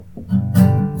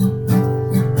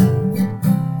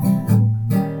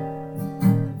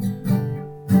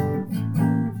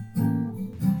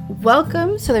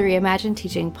Welcome to the Reimagine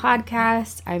Teaching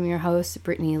Podcast. I'm your host,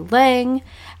 Brittany Lang,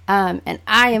 and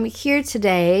I am here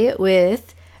today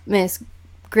with Miss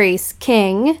Grace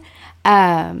King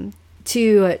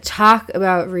to talk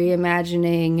about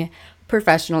reimagining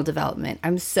professional development.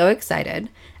 I'm so excited.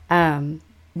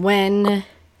 When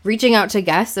reaching out to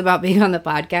guests about being on the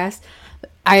podcast,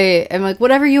 I am like,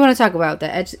 whatever you want to talk about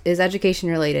that is education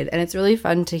related, and it's really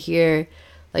fun to hear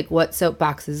like what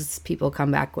soapboxes people come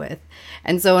back with.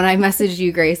 And so when I messaged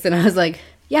you, Grace, and I was like,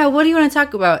 yeah, what do you want to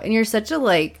talk about? And you're such a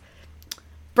like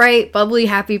bright, bubbly,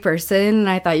 happy person. And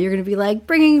I thought you were going to be like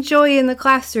bringing joy in the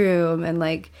classroom and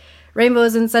like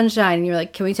rainbows and sunshine. And you're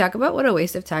like, can we talk about what a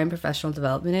waste of time professional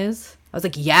development is? I was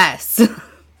like, yes.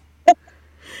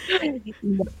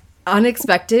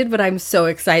 Unexpected, but I'm so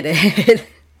excited.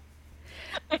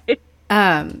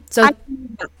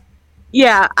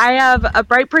 Yeah, I have a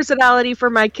bright personality for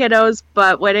my kiddos,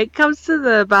 but when it comes to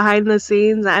the behind the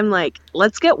scenes, I'm like,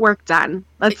 let's get work done.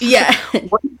 And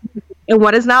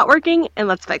what is not working, and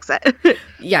let's fix it.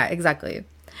 Yeah, exactly.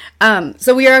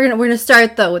 So we're gonna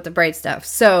start though with the bright stuff.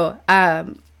 So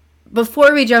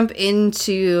before we jump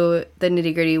into the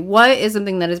nitty gritty, what is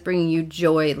something that is bringing you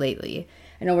joy lately?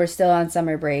 I know we're still on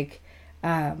summer break,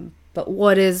 but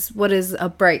what is a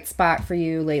bright spot for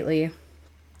you lately?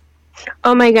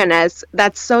 Oh my goodness,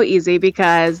 that's so easy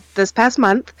because this past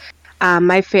month,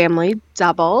 my family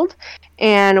doubled,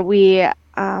 and we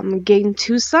gained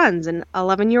two sons, an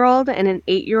 11-year-old and an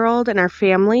 8-year-old in our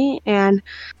family. And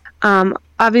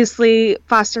obviously,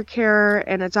 foster care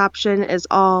and adoption is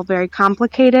all very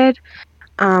complicated,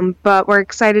 but we're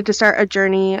excited to start a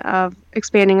journey of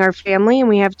expanding our family. And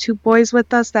we have two boys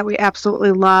with us that we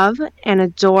absolutely love and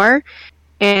adore.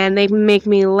 And they make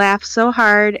me laugh so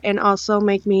hard and also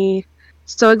make me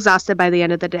so exhausted by the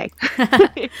end of the day.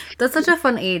 That's such a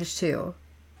fun age, too.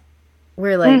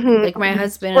 Where, like my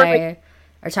husband and I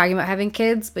are talking about having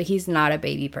kids, but he's not a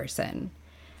baby person.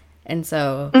 And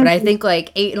so, but I think,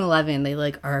 like, 8 and 11, they,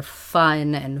 like, are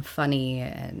fun and funny,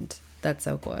 and that's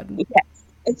so good. Yes.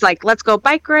 It's like, let's go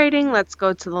bike riding, let's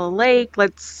go to the lake,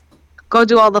 let's go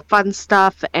do all the fun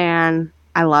stuff, and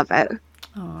I love it.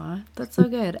 Aw, that's so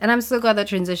good. And I'm so glad that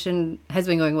transition has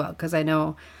been going well, because I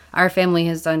know our family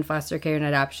has done foster care and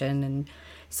adoption, and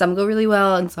some go really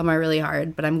well and some are really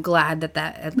hard. But I'm glad that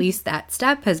at least that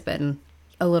step has been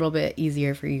a little bit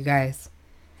easier for you guys.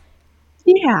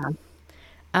 Yeah.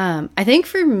 I think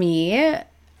for me,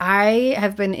 I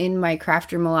have been in my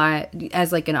craft room a lot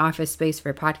as like an office space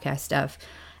for podcast stuff.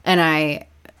 And I,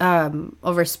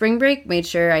 over spring break, made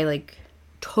sure I like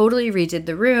totally redid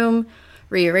the room,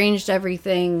 rearranged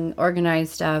everything,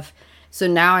 organized stuff. So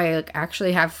now I like,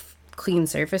 actually have clean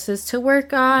surfaces to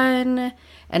work on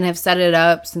and have set it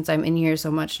up since I'm in here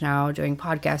so much now doing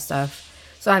podcast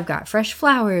stuff. So I've got fresh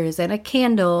flowers and a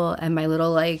candle and my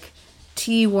little like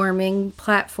tea warming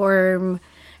platform,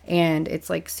 and it's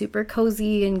like super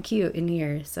cozy and cute in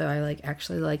here. So I like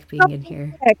actually like being in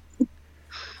here.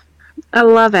 I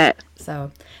love it.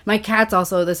 So my cats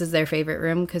also, this is their favorite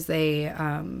room because they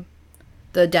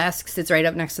the desk sits right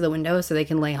up next to the window, so they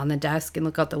can lay on the desk and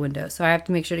look out the window. So I have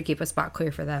to make sure to keep a spot clear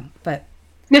for them. But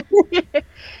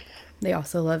they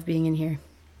also love being in here.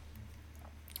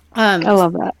 I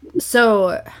love that.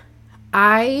 So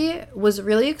I was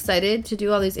really excited to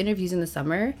do all these interviews in the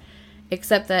summer,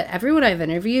 except that everyone I've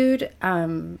interviewed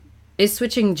is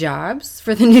switching jobs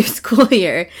for the new school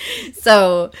year.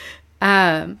 So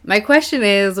my question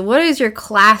is, what does your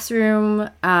classroom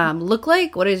look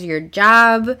like? What is your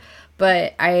job?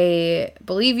 But I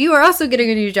believe you are also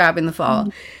getting a new job in the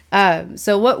fall.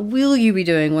 So what will you be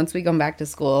doing once we come back to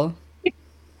school?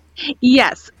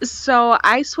 Yes. So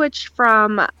I switched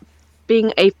from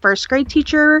being a first grade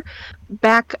teacher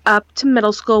back up to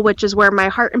middle school, which is where my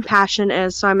heart and passion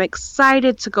is. So I'm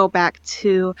excited to go back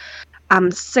to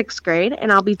sixth grade,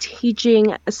 and I'll be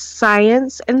teaching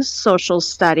science and social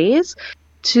studies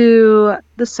to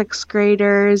the sixth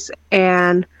graders.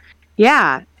 And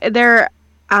yeah,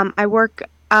 I work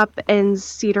up in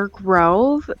Cedar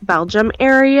Grove, Belgium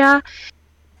area,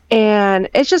 and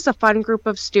it's just a fun group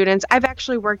of students. I've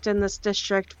actually worked in this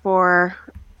district for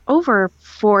over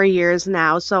 4 years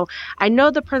now, so I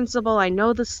know the principal, I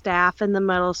know the staff in the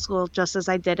middle school just as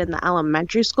I did in the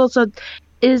elementary school. So it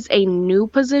is a new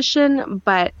position,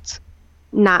 but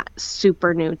not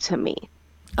super new to me.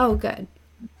 Oh, good.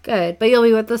 But you'll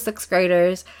be with the sixth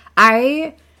graders.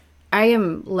 I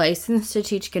am licensed to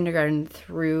teach kindergarten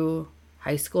through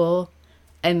high school,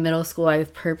 and middle school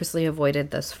I've purposely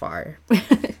avoided thus far.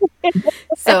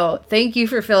 So thank you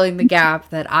for filling the gap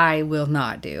that I will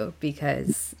not do,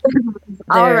 because they're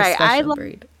All right, a special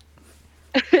breed.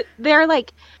 They're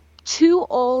like too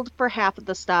old for half of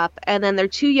the stuff and then they're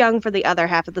too young for the other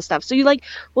half of the stuff. So you like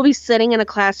will be sitting in a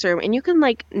classroom and you can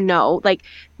like know like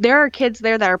there are kids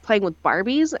there that are playing with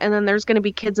Barbies and then there's going to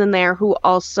be kids in there who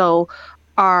also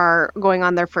are going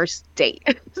on their first date.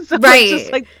 So it's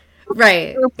just Right. like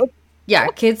Right. Yeah,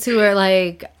 kids who are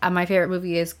like, my favorite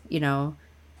movie is,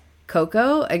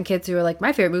 Coco, and kids who are like,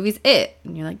 my favorite movie is It.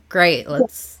 And you're like, great,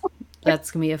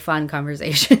 that's gonna be a fun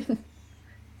conversation.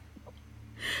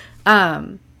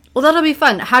 Well, that'll be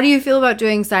fun. How do you feel about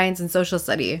doing science and social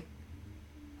study?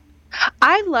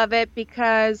 I love it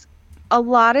because a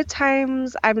lot of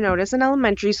times I've noticed in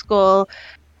elementary school,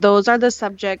 those are the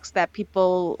subjects that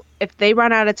people, if they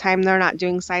run out of time, they're not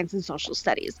doing science and social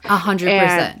studies.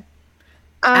 And 100%.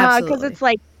 because Absolutely. it's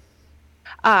like,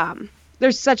 um,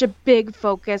 there's such a big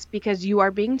focus because you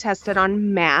are being tested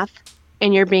on math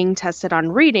and you're being tested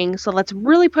on reading. So let's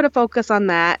really put a focus on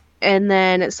that. And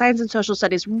then science and social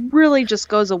studies really just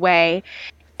goes away.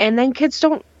 And then kids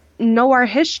don't know our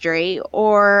history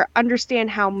or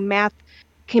understand how math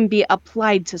can be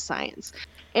applied to science.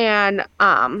 And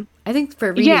I think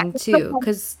for yeah, reading too,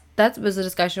 because that was a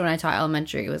discussion when I taught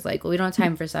elementary. It was like, well, we don't have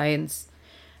time for science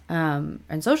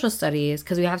and social studies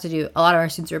because we have to do, a lot of our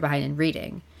students are behind in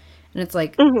reading. And it's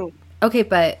like, mhm, okay,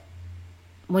 but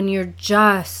when you're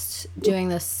just doing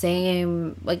the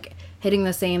same, like hitting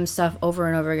the same stuff over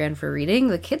and over again for reading,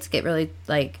 the kids get really,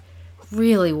 like,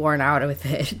 really worn out with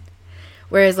it.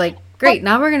 Whereas, like, great,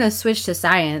 now we're going to switch to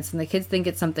science and the kids think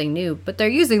it's something new, but they're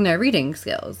using their reading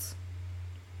skills.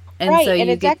 And so right. And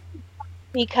you it's get, actually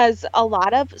because a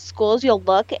lot of schools you'll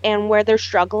look and where they're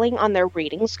struggling on their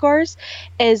reading scores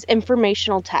is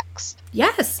informational text.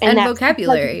 yes, And and that's because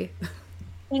vocabulary.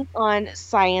 on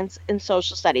science and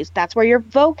social studies. That's where your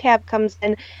vocab comes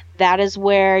in. That is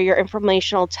where your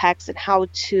informational text and how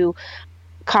to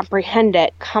comprehend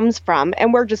it comes from.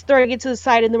 And we're just throwing it to the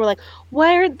side and then we're like,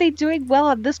 why aren't they doing well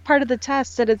on this part of the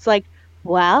test? And it's like,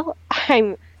 well,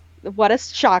 what a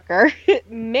shocker.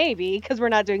 Maybe because we're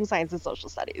not doing science and social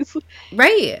studies.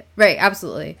 Right, right,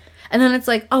 absolutely. And then it's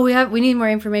like, oh, we need more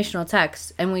informational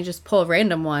text, and we just pull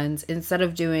random ones instead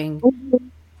of doing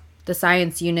Mhm. the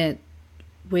science unit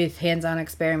with hands-on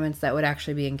experiments that would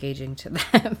actually be engaging to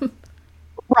them.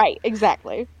 Right,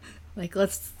 exactly. Like,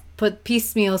 let's put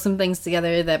piecemeal some things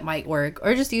together that might work,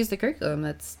 or just use the curriculum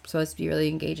that's supposed to be really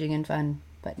engaging and fun.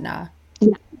 But nah,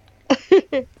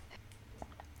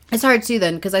 it's hard too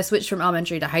then because I switched from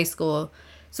elementary to high school.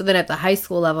 So then at the high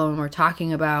school level, when we're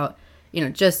talking about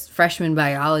just freshman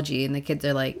biology, and the kids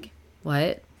are like,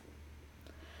 "What?"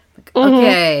 Like, Hmm.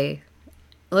 okay,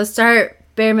 let's start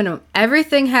bare minimum.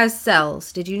 Everything has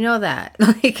cells. Did you know that?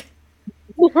 Like,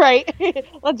 Right.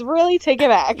 Let's really take it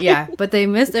back. yeah, but they're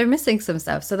missing some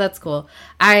stuff, so that's cool.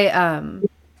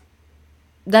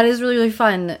 That is really really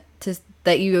fun to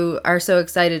that you are so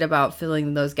excited about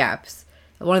filling those gaps.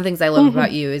 One of the things I love Mhm.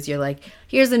 about you is you're like,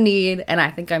 here's a need, and I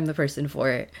think I'm the person for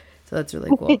it. So that's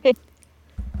really cool.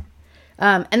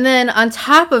 And then on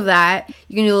top of that,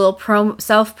 you can do a little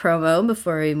self promo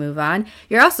before we move on.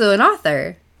 You're also an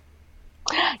author.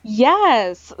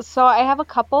 Yes. So I have a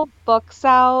couple books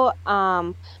out.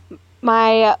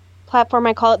 My platform,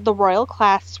 I call it the Royal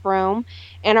Classroom,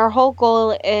 and our whole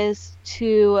goal is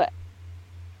to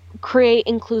create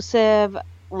inclusive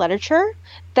literature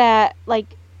that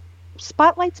like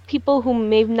spotlights people who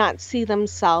may not see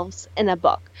themselves in a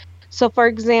book. So, for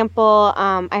example,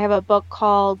 I have a book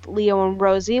called Leo and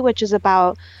Rosie, which is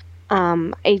about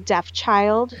a deaf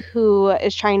child who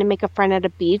is trying to make a friend at a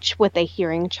beach with a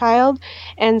hearing child.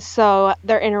 And so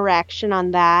their interaction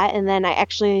on that. And then I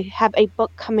actually have a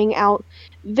book coming out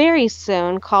very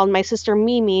soon called My Sister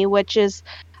Mimi, which is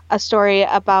a story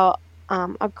about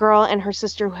a girl and her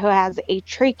sister who has a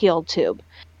tracheal tube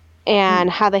and Mm,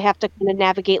 how they have to kind of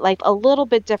navigate life a little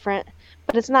bit different,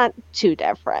 but it's not too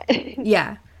different.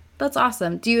 yeah, that's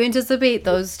awesome. Do you anticipate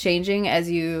those changing as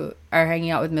you are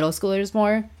hanging out with middle schoolers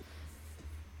more?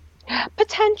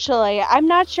 Potentially. I'm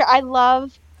not sure. I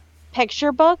love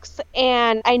picture books,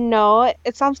 and I know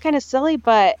it sounds kind of silly,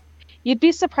 but you'd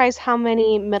be surprised how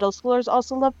many middle schoolers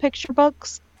also love picture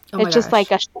books. Oh my It's just like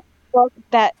gosh. a short book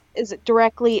that is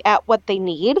directly at what they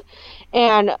need.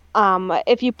 And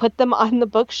if you put them on the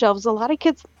bookshelves, a lot of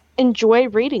kids enjoy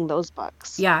reading those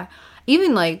books. Yeah.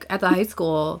 Even like at the high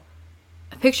school,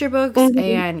 picture books Mhm.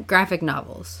 and graphic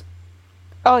novels.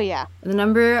 Oh, yeah. The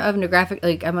number of the graphic,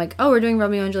 like, I'm like, oh, we're doing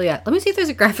Romeo and Juliet. Let me see if there's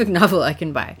a graphic novel I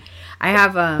can buy. I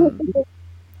have a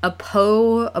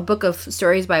book of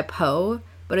stories by Poe,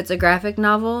 but it's a graphic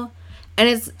novel, and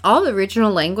it's all the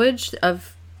original language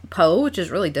of Poe, which is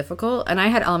really difficult. And I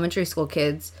had elementary school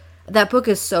kids. That book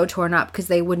is so torn up because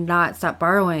they would not stop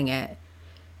borrowing it.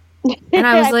 And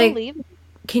I was I like, believe.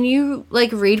 can you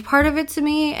like read part of it to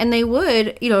me? And they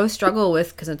would, struggle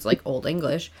with, because it's like old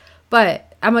English.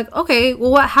 But I'm like, okay,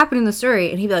 well, what happened in the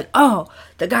story? And he'd be like, oh,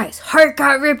 the guy's heart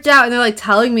got ripped out. And they're like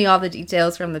telling me all the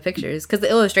details from the pictures, because the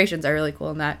illustrations are really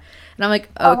cool in that. And I'm like,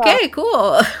 okay,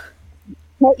 cool.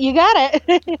 You got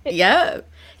it. Yeah.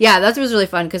 Yeah, that was really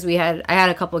fun, because I had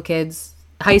a couple of kids,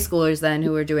 high schoolers then,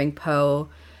 who were doing Poe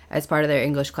as part of their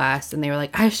English class. And they were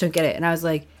like, I just don't get it. And I was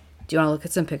like, do you want to look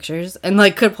at some pictures? And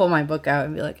like could pull my book out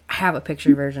and be like, I have a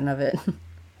picture version of it.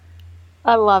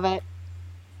 I love it.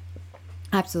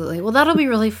 Absolutely. Well, that'll be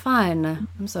really fun.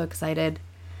 I'm so excited.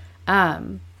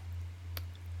 Um,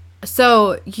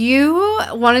 so you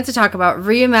wanted to talk about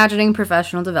reimagining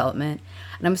professional development,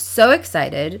 and I'm so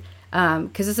excited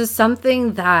because this is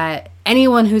something that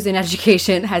anyone who's in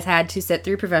education has had to sit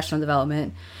through professional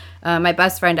development. My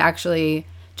best friend actually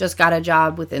just got a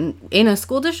job in a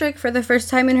school district for the first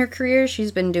time in her career.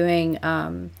 She's been doing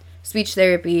speech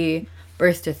therapy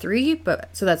birth to 3,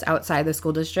 but so that's outside the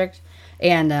school district.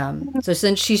 And so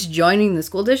since she's joining the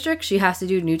school district, she has to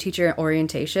do new teacher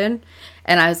orientation.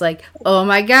 And I was like, oh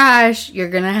my gosh, you're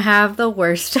going to have the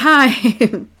worst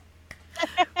time.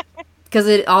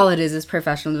 Because all it is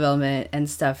professional development and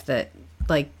stuff that,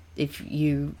 like, if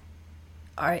you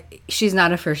are, she's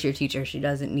not a first year teacher. She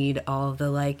doesn't need all of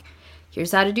the, like,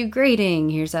 here's how to do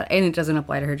grading, and it doesn't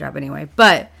apply to her job anyway.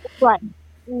 But Right.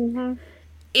 Mm-hmm.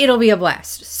 It'll be a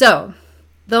blast. So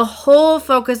the whole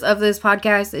focus of this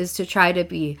podcast is to try to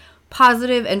be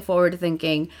positive and forward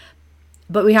thinking,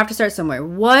 but we have to start somewhere.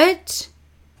 What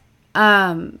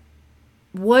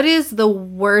is the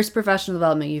worst professional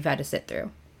development you've had to sit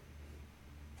through?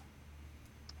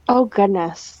 Oh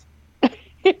goodness.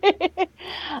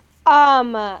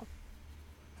 I'm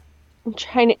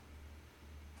trying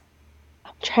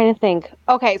to think.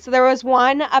 Okay, so there was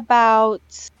one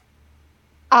about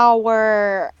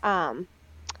our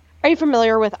are you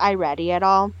familiar with iReady at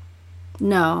all?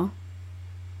 No.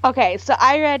 Okay, so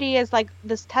iReady is like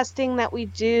this testing that we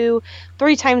do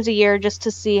 3 times a year just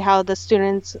to see how the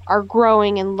students are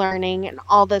growing and learning and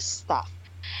all this stuff.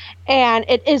 And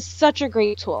it is such a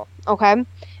great tool, okay?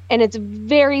 And it's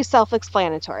very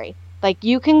self-explanatory. Like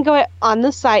you can go on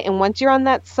the site, and once you're on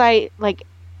that site, like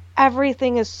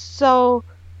everything is so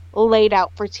laid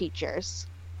out for teachers.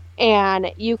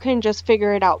 And you can just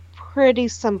figure it out pretty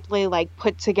simply, like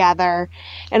put together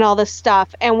and all this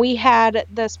stuff. And we had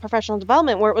this professional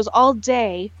development where it was all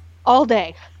day,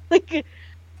 like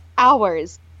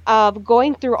hours of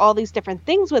going through all these different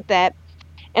things with it.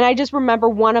 And I just remember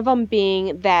one of them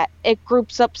being that it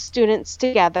groups up students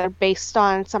together based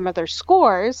on some of their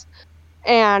scores.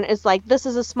 And it's like, this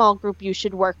is a small group you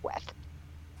should work with.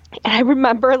 And I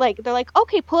remember like, they're like,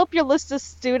 okay, pull up your list of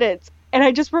students. And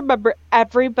I just remember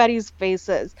everybody's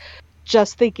faces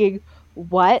just thinking,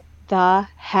 what the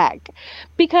heck?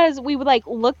 Because we would like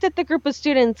looked at the group of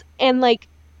students and like,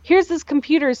 here's this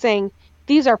computer saying,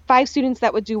 these are 5 students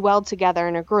that would do well together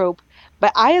in a group.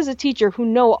 But I, as a teacher who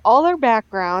know all their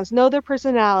backgrounds, know their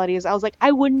personalities, I was like,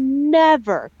 I would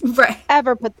never,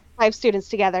 ever put 5 students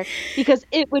together because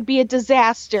it would be a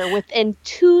disaster within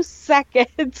 2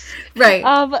 seconds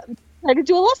of trying to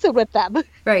do a lesson with them.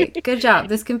 Right. Good job.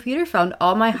 This computer found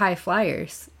all my high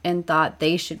flyers and thought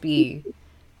they should be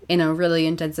in a really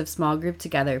intensive small group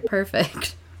together.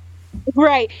 Perfect.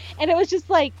 Right. And it was just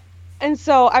like, and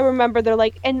so I remember they're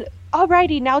like, and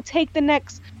alrighty, now take the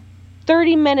next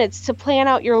 30 minutes to plan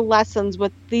out your lessons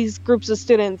with these groups of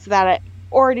students that it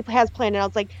already has planned. And I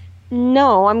was like,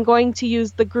 no, I'm going to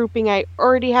use the grouping I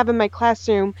already have in my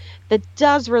classroom that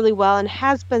does really well and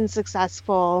has been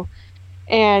successful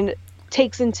and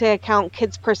takes into account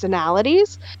kids'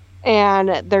 personalities and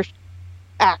their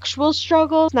actual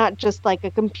struggles, not just like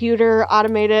a computer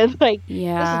automated, like, this is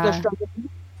their struggle,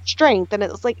 strength. And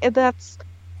it's like, that's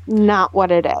not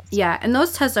what it is. Yeah, and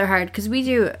those tests are hard because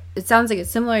it sounds like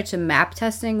it's similar to MAP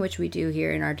testing, which we do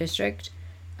here in our district.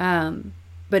 But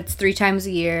it's 3 times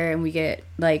a year, and we get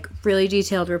like really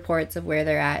detailed reports of where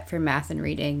they're at for math and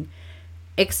reading.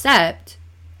 Except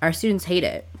our students hate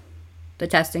it, the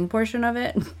testing portion of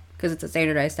it, because it's a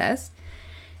standardized test.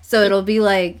 So it'll be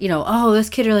like, oh, this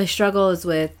kid really struggles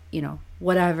with,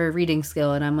 whatever reading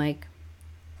skill. And I'm like,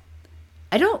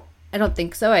 I don't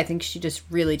think so. I think she just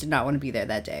really did not want to be there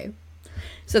that day.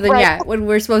 So then, when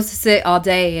we're supposed to sit all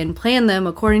day and plan them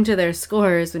according to their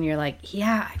scores, when you're like,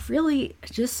 yeah, I really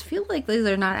just feel like these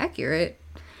are not accurate.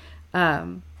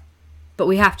 But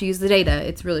we have to use the data.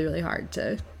 It's really, really hard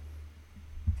to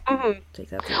take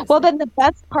that seriously. Well, then the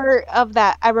best part of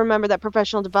that, I remember that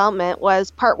professional development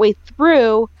was partway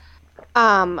through,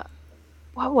 they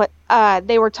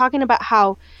were talking about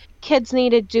how kids need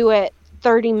to do it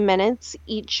 30 minutes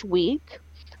each week,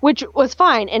 which was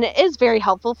fine. And it is very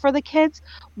helpful for the kids.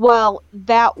 Well,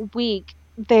 that week,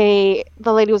 the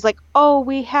lady was like, oh,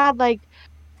 we had like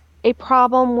a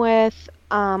problem with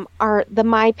the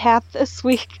my path this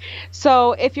week.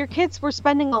 So if your kids were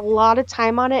spending a lot of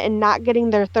time on it and not getting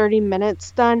their 30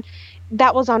 minutes done,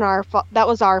 that was on our fault. That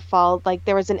was our fault. Like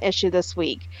there was an issue this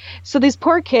week. So these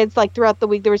poor kids, like throughout the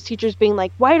week, there was teachers being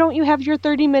like, "Why don't you have your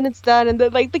 30 minutes done?" And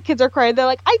then like the kids are crying. They're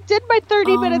like, "I did my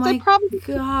 30 Oh minutes. I my promise."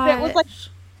 It was like, gosh.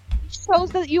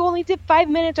 shows that you only did 5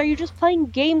 minutes. Are you just playing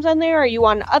games on there? Are you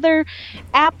on other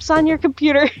apps on your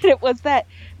computer? It was that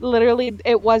literally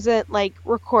it wasn't like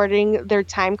recording their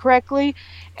time correctly.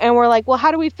 And we're like, well,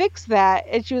 how do we fix that?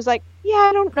 And she was like, yeah,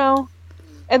 I don't know.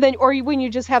 And then, when you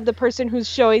just have the person who's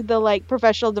showing the like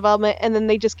professional development and then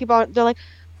they just keep on, they're like,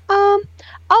 I'll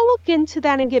look into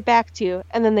that and get back to you.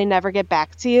 And then they never get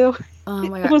back to you. Oh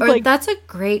my It god. was Or like, that's a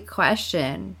great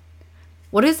question.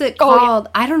 What is it oh, yeah. called?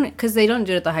 I don't, because they don't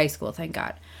do it at the high school, thank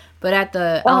God. But at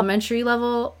the Oh, elementary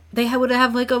level, they would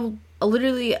have like a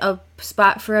literally a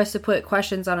spot for us to put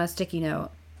questions on a sticky note.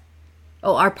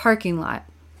 Oh, our parking lot.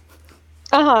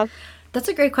 uh-huh. That's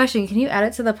a great question. Can you add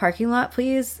it to the parking lot,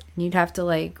 please? And you'd have to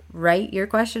like write your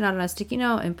question on a sticky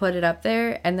note and put it up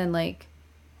there, and then like,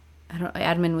 I don't.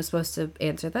 Admin was supposed to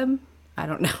answer them. I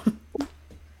don't know.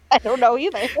 I don't know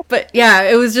either. But yeah,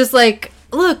 it was just like,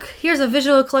 look, here's a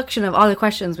visual collection of all the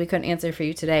questions we couldn't answer for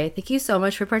you today. Thank you so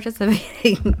much for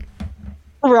participating.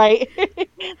 Right.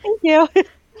 Thank you.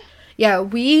 Yeah,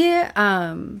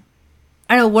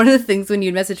 I know one of the things when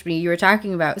you messaged me, you were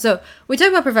talking about, so we talk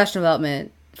about professional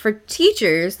development. For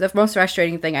teachers, the most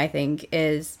frustrating thing I think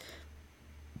is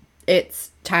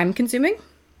it's time consuming,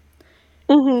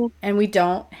 and we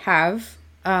don't have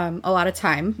a lot of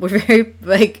time. We're very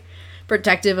like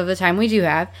protective of the time we do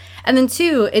have, and then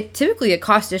two, it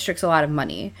costs districts a lot of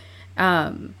money,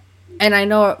 and I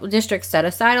know districts set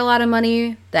aside a lot of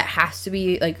money that has to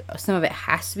be like some of it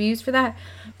has to be used for that,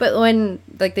 but when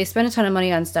like they spend a ton of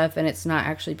money on stuff and it's not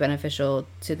actually beneficial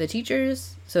to the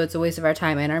teachers, so it's a waste of our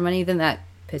time and our money, then that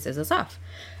pisses us off.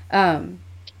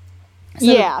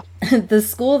 Yeah.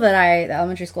 The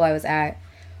elementary school I was at,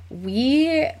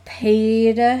 we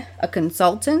paid a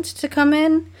consultant to come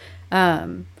in,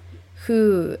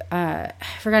 who, I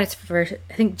forgot his first,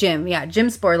 I think Jim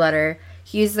Sporletter.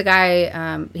 He's the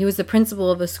guy, he was the principal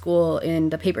of a school in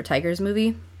the Paper Tigers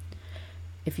movie,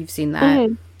 if you've seen that,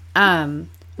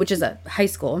 which is a high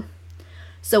school.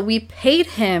 So we paid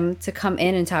him to come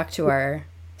in and talk to our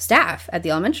staff at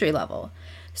the elementary level.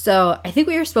 So I think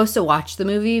we were supposed to watch the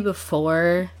movie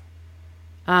before.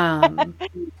 Yeah,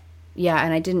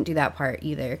 and I didn't do that part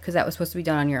either because that was supposed to be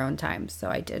done on your own time, so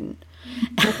I didn't.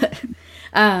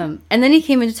 And then he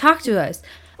came in to talk to us.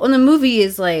 Well, the movie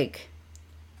is like,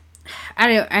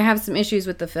 I have some issues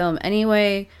with the film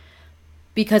anyway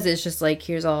because it's just like,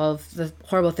 here's all of the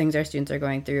horrible things our students are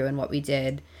going through and what we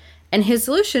did. And his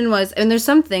solution was, and there's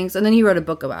some things, and then he wrote a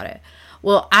book about it.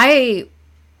 Well, I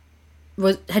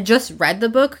had just read the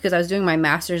book because I was doing my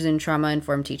master's in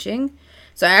trauma-informed teaching.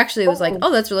 So I actually was like,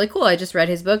 oh, that's really cool. I just read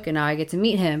his book and now I get to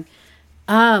meet him.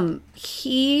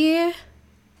 He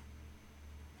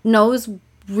knows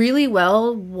really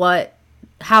well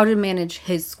how to manage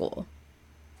his school.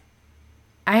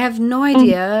 I have no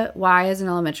idea why as an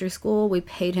elementary school we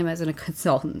paid him as a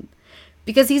consultant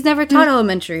because he's never taught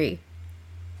elementary.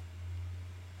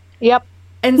 Yep.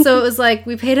 And so it was like,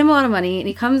 we paid him a lot of money, and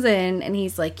he comes in, and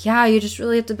he's like, yeah, you just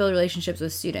really have to build relationships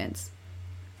with students.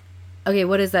 Okay,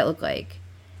 what does that look like?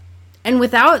 And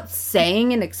without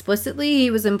saying it explicitly, he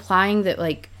was implying that,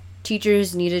 like,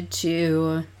 teachers needed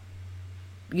to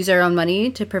use our own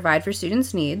money to provide for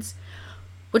students' needs,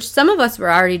 which some of us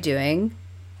were already doing,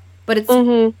 but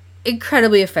it's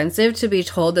incredibly offensive to be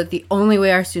told that the only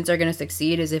way our students are going to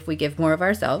succeed is if we give more of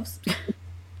ourselves.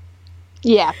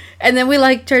 Yeah. And then we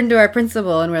like turned to our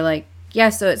principal and we're like, yeah,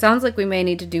 so it sounds like we may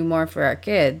need to do more for our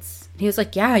kids. And he was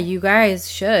like, yeah, you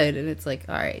guys should. And it's like,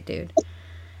 all right, dude.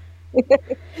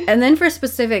 And then for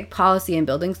specific policy and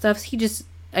building stuff,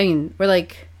 we're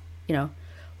like,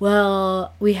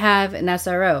 well, we have an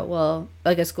SRO, well,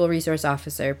 like a school resource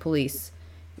officer, police.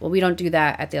 Well, we don't do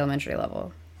that at the elementary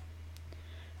level.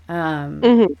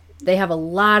 They have a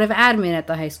lot of admin at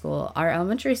the high school. Our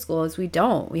elementary schools, we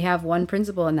don't. We have one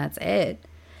principal and that's it.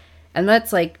 And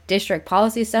that's like district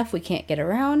policy stuff we can't get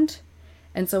around.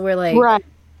 And so we're like, right.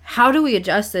 How do we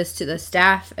adjust this to the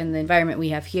staff and the environment we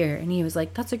have here? And he was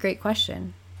like, that's a great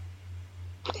question.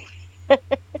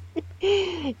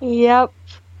 Yep.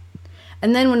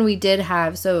 And then when we did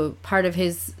so part of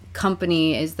his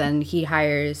company is then he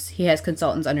has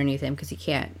consultants underneath him because he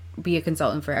can't be a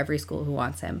consultant for every school who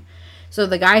wants him. So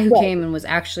the guy who came and was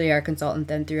actually our consultant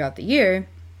then throughout the year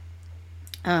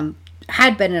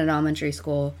had been in an elementary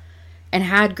school and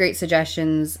had great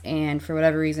suggestions, and for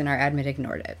whatever reason our admin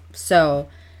ignored it. So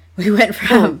we went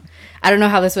from, I don't know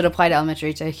how this would apply to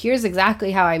elementary, to here's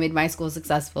exactly how I made my school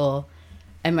successful.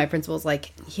 And my principal's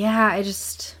like, yeah, I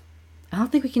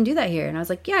don't think we can do that here. And I was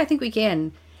like, yeah, I think we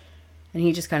can. And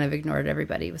he just kind of ignored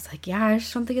everybody. He was like, yeah, I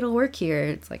just don't think it'll work here.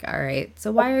 It's like, all right,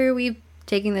 so why are we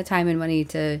taking the time and money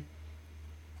to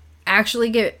actually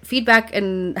get feedback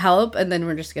and help, and then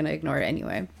we're just going to ignore it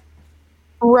anyway?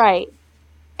 Right.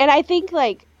 And I think,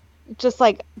 like, just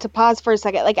like to pause for a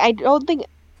second, like, I don't think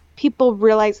people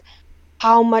realize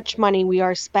how much money we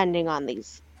are spending on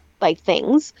these, like,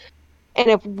 things. And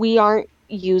if we aren't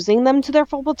using them to their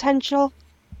full potential,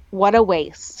 what a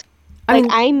waste.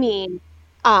 I mean,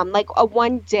 like a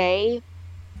 1-day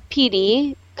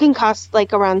PD can cost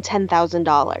like around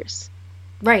 $10,000.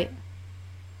 Right.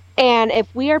 And if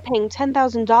we are paying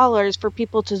 $10,000 for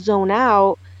people to zone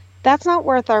out, that's not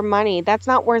worth our money. That's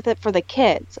not worth it for the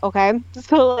kids. Okay.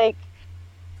 So, like,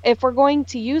 if we're going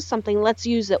to use something, let's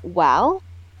use it well,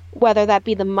 whether that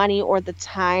be the money or the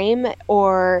time,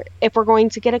 or if we're going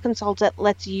to get a consultant,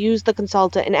 let's use the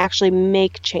consultant and actually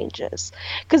make changes.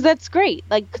 Because that's great.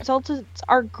 Like, consultants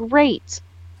are great.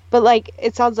 But, like,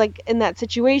 it sounds like in that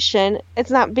situation,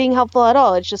 it's not being helpful at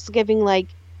all. It's just giving, like,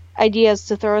 ideas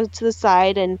to throw to the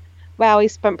side. And, wow, we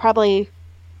spent probably,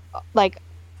 like,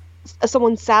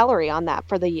 someone's salary on that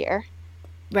for the year.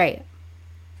 Right.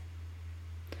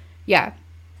 Yeah.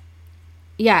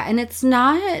 Yeah, and it's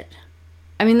not,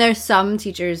 I mean, there's some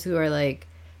teachers who are like,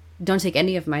 don't take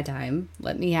any of my time.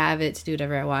 Let me have it to do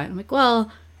whatever I want. I'm like,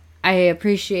 well, I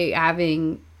appreciate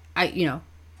having,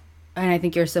 and I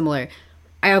think you're similar.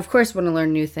 I, of course, want to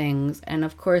learn new things, and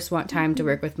of course want time to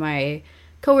work with my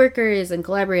coworkers and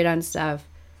collaborate on stuff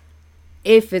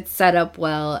if it's set up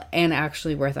well and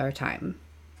actually worth our time.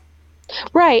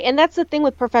 Right. And that's the thing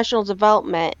with professional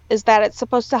development, is that it's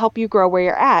supposed to help you grow where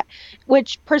you're at,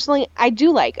 which personally I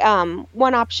do like.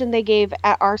 One option they gave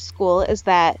at our school is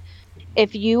that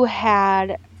if you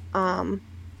had,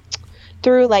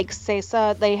 through like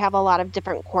CESA, they have a lot of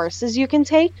different courses you can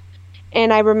take.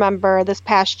 And I remember this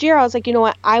past year, I was like, you know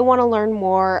what? I want to learn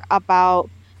more about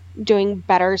doing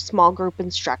better small group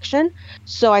instruction.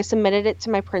 So I submitted it to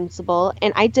my principal,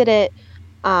 and I did it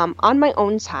on my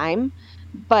own time,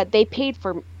 but they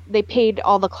paid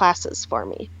all the classes for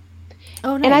me.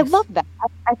 Oh, nice. And I loved that.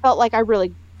 I felt like I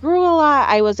really grew a lot.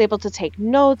 I was able to take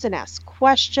notes and ask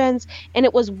questions, and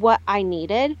it was what I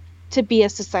needed to be a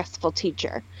successful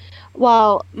teacher.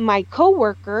 While my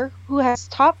coworker, who has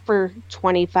taught for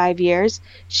 25 years,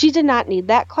 she did not need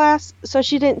that class, so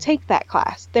she didn't take that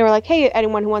class. They were like, hey,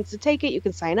 anyone who wants to take it, you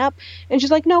can sign up. And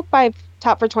she's like, nope, I've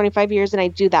taught for 25 years and I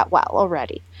do that well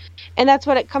already. And that's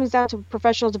what it comes down to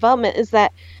professional development, is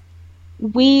that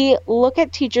we look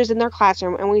at teachers in their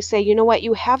classroom and we say, you know what,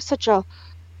 you have such a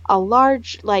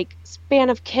large, like, span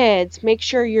of kids. Make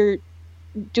sure you're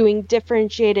doing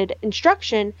differentiated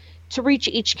instruction to reach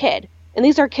each kid. And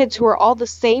these are kids who are all the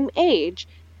same age.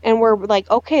 And we're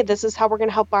like, okay, this is how we're going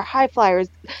to help our high flyers.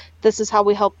 This is how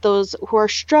we help those who are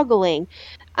struggling.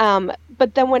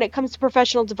 But then when it comes to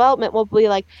professional development, we'll be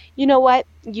like, you know what?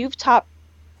 You've taught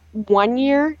 1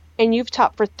 year and you've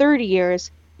taught for 30 years.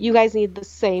 You guys need the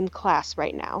same class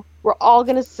right now. We're all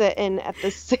going to sit in at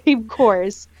the same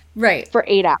course right for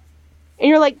 8 hours. And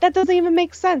you're like, that doesn't even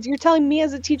make sense. You're telling me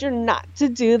as a teacher not to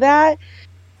do that.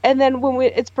 And then when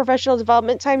it's professional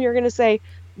development time, you're going to say,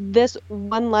 this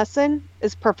one lesson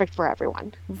is perfect for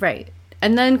everyone. Right.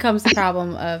 And then comes the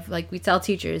problem of, like, we tell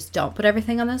teachers, don't put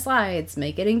everything on the slides,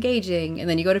 make it engaging. And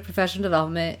then you go to professional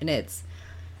development and it's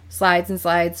slides and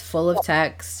slides full of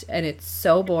text, and it's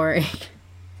so boring.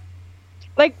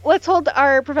 Like, let's hold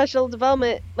our professional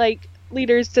development, like,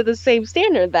 leaders to the same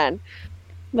standard then.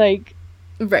 Like,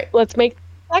 right. Let's make it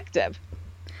effective.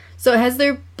 So has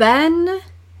there been,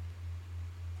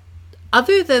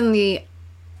 other than the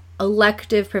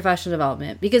elective professional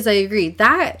development, because I agree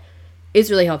that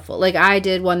is really helpful. Like, I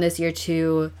did one this year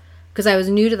too, because I was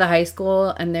new to the high school,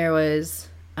 and there was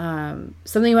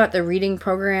something about the reading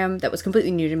program that was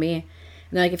completely new to me. And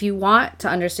they're like, if you want to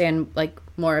understand, like,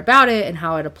 more about it and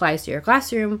how it applies to your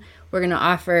classroom, we're going to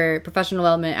offer professional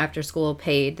development after school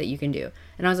paid that you can do.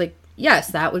 And I was like,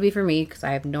 yes, that would be for me, because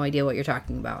I have no idea what you're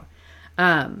talking about.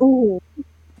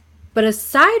 But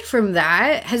aside from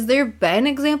that, has there been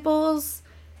examples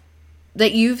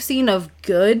that you've seen of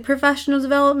good professional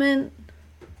development?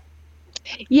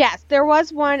 Yes, there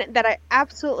was one that I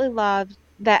absolutely loved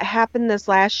that happened this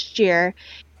last year.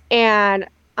 And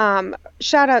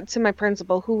shout out to my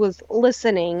principal who was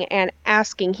listening and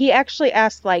asking. He actually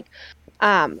asked, like,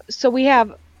 so we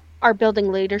have our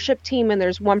building leadership team, and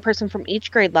there's one person from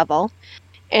each grade level,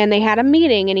 and they had a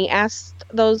meeting, and he asked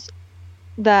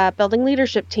the building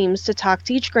leadership teams to talk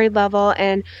to each grade level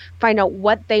and find out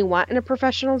what they want in a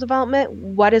professional development,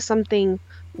 what is something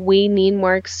we need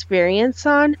more experience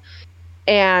on.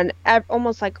 And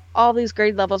almost like all these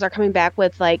grade levels are coming back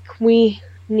with, like, we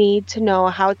need to know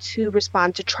how to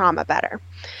respond to trauma better.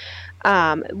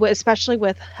 Especially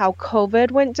with how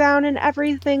COVID went down and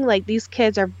everything, like these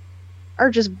kids are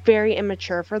just very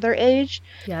immature for their age.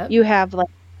 Yep. You have like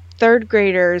third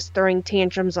graders throwing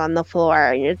tantrums on the floor,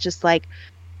 and you're just like,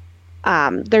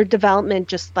 their development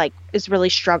just like is really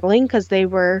struggling because they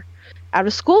were out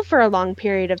of school for a long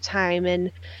period of time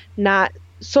and not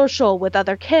social with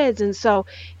other kids. And so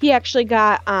he actually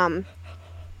got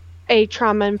a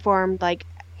trauma informed like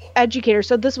educator.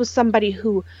 So this was somebody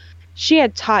who she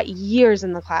had taught years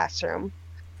in the classroom.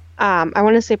 I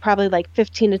want to say probably like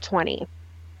 15 to 20.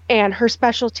 And her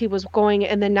specialty was going,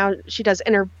 and then now she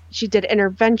did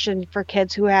intervention for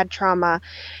kids who had trauma.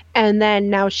 And then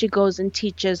now she goes and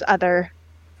teaches other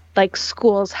like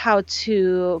schools how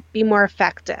to be more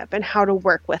effective and how to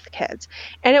work with kids.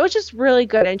 And it was just really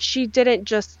good. And she didn't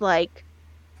just like,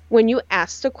 when you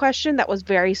asked a question that was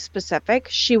very specific,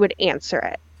 she would answer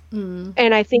it. Mm.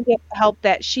 And I think it helped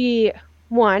that she,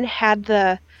 one, had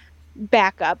the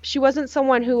backup. She wasn't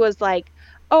someone who was like,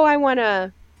 oh, I want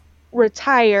to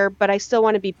retire, but I still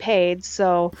want to be paid,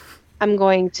 so I'm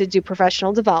going to do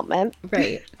professional development.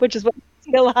 Right. Which is what I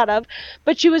see a lot of.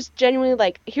 But she was genuinely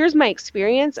like, here's my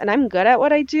experience, and I'm good at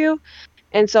what I do,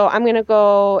 and so I'm going to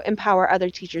go empower other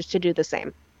teachers to do the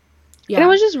same. Yeah. And it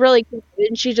was just really good.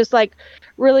 And she just like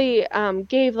really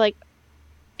gave like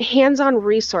hands-on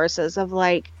resources of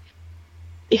like,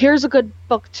 here's a good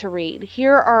book to read.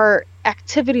 Here are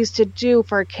activities to do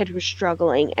for a kid who's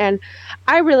struggling. And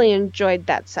I really enjoyed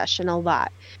that session a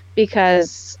lot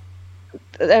because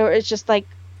it's just like,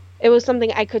 it was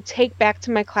something I could take back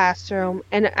to my classroom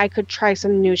and I could try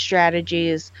some new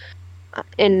strategies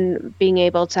in being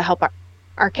able to help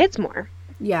our kids more.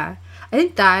 Yeah. I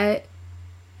think that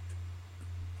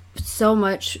so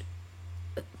much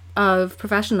of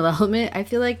professional development, I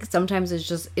feel like sometimes it's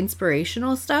just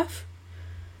inspirational stuff.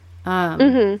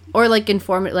 Or like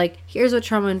informed, like, here's what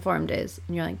trauma informed is,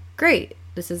 and you're like, great,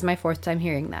 this is my fourth time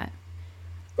hearing that,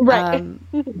 right?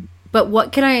 But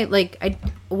what can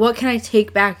I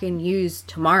take back and use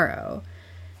tomorrow?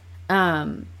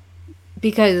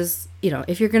 Because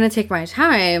if you're gonna take my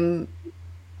time,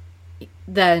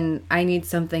 then I need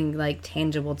something like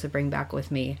tangible to bring back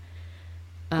with me.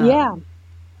 Yeah,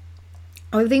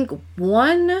 I think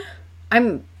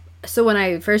so when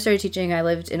I first started teaching, I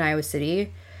lived in Iowa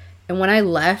City. And when I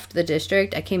left the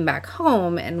district, I came back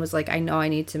home and was like, I know I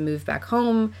need to move back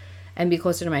home and be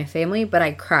closer to my family. But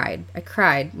I cried. I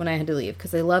cried when I had to leave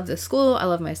because I love the school. I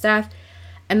love my staff.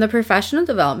 And the professional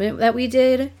development that we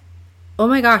did, oh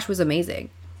my gosh, was amazing.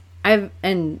 I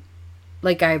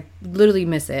literally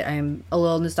miss it. I'm a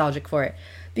little nostalgic for it.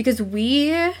 Because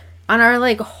we, on our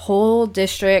like whole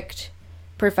district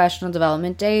professional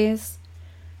development days,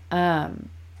 there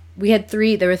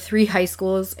were 3 high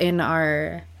schools in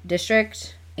our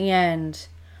district, and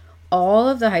all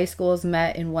of the high schools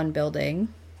met in one building,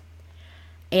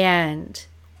 and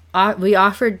we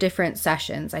offered different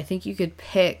sessions. I think you could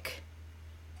pick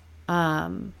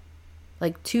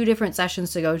like 2 different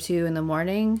sessions to go to in the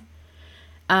morning,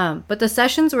 but the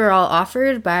sessions were all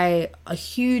offered by a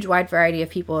huge wide variety of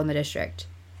people in the district,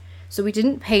 so we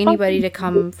didn't pay anybody to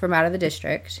come from out of the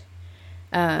district.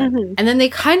 And then they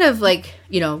kind of like,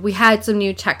 we had some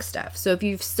new tech stuff. So if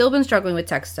you've still been struggling with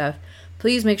tech stuff,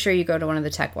 please make sure you go to one of the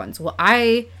tech ones. Well,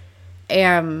 I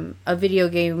am a video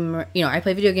game, I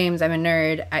play video games. I'm a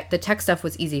nerd. The tech stuff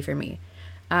was easy for me.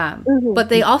 But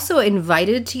they also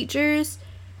invited teachers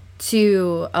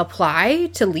to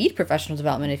apply to lead professional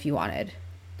development if you wanted.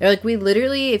 They're like, we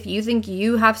literally, if you think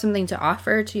you have something to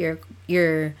offer to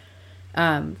your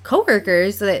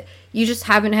coworkers that you just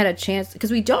haven't had a chance,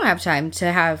 because we don't have time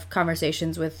to have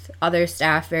conversations with other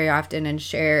staff very often and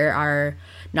share our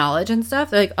knowledge and stuff,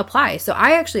 they're like, apply. So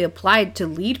I actually applied to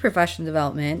lead professional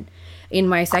development in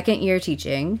my second year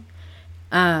teaching,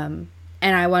 and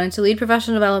I wanted to lead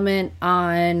professional development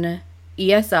on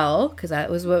ESL because that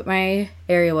was what my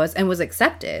area was, and was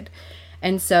accepted.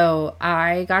 And so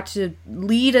I got to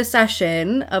lead a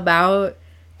session about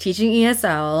teaching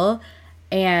ESL.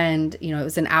 And, it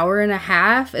was an hour and a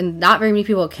half, and not very many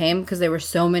people came because there were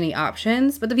so many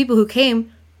options. But the people who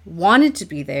came wanted to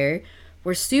be there,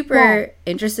 were super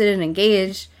interested and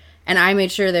engaged. And I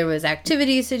made sure there was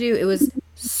activities to do. It was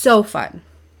so fun.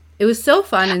 It was so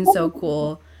fun and so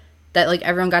cool that like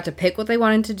everyone got to pick what they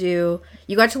wanted to do.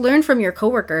 You got to learn from your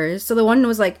coworkers. So the one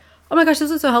was like, "Oh my gosh,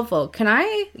 this is so helpful. Can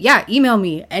I? Yeah, email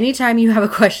me anytime you have a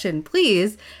question,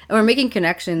 please." And we're making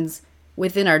connections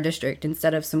within our district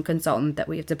instead of some consultant that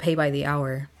we have to pay by the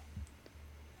hour.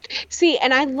 See,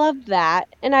 and I love that.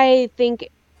 And I think,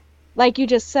 like you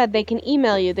just said, they can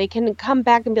email you. They can come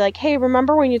back and be like, hey,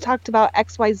 remember when you talked about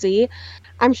XYZ?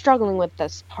 I'm struggling with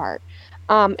this part.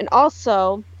 And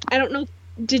also, I don't know,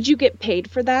 did you get paid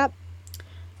for that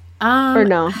or Um,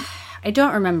 no? I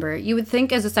don't remember. You would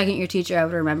think as a second year teacher I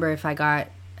would remember if I got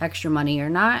extra money or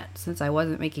not, since I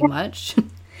wasn't making much.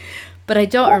 But I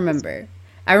don't remember.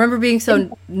 I remember being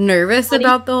so nervous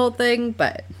about the whole thing,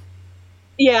 but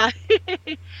Yeah.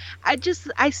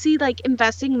 I see like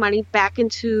investing money back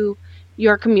into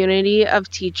your community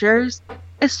of teachers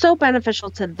is so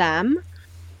beneficial to them.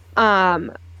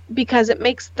 Um, because it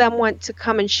makes them want to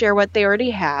come and share what they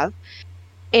already have.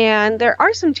 And there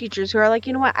are some teachers who are like,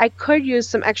 you know what, I could use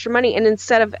some extra money. And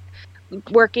instead of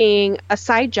working a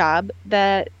side job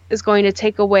that is going to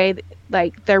take away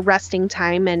like their resting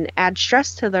time and add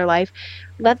stress to their life,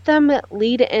 let them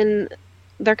lead in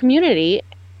their community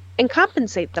and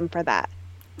compensate them for that.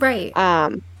 right.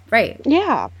 Um, Right.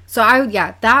 yeah. So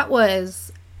that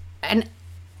was and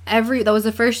that was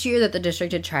the first year that the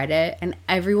district had tried it, and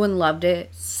everyone loved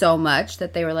it so much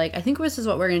that they were like, I think this is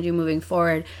what we're going to do moving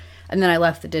forward. And then I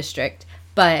left the district.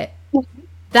 But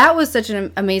that was such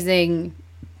an amazing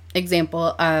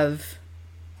example of,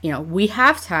 we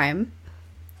have time.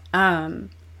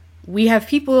 We have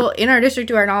people in our district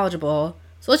who are knowledgeable,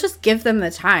 so let's just give them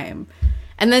the time.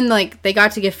 And then, like, they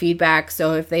got to give feedback,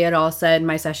 so if they had all said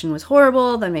my session was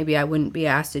horrible, then maybe I wouldn't be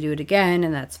asked to do it again,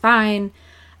 and that's fine.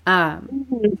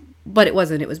 But it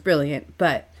wasn't. It was brilliant.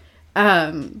 But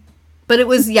it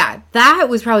was, that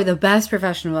was probably the best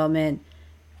professional development,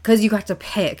 because you got to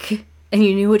pick, and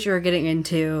you knew what you were getting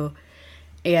into,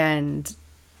 and...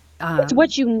 It's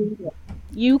what you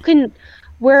need.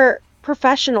 We're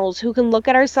professionals who can look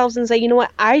at ourselves and say, you know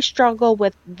what, I struggle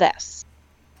with this.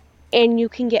 And you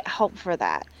can get help for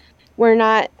that. We're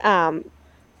not, I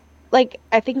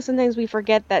think sometimes we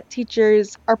forget that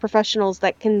teachers are professionals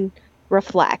that can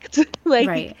reflect.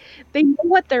 Right. They know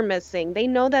what they're missing. They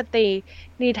know that they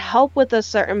need help with a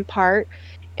certain part.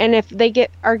 And if they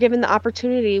are given the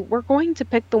opportunity, we're going to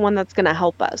pick the one that's going to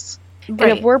help us.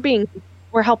 Right. And if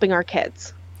we're helping our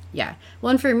kids. Yeah.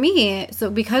 Well, and for me, so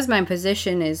because my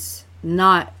position is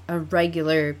not a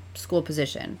regular school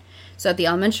position, so at the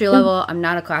elementary level, I'm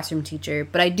not a classroom teacher,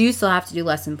 but I do still have to do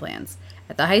lesson plans.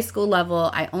 At the high school level,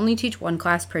 I only teach one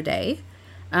class per day,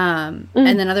 and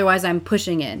then otherwise I'm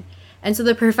pushing in. And so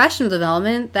the professional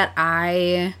development that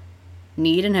I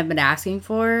need and have been asking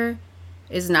for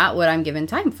is not what I'm given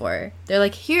time for. They're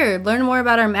like, here, learn more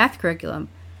about our math curriculum.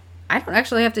 I don't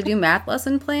actually have to do math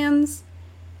lesson plans.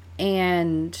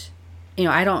 And,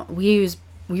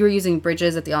 we were using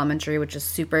Bridges at the elementary, which is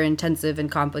super intensive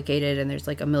and complicated, and there's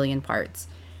like a million parts.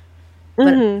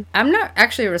 But I'm not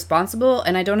actually responsible,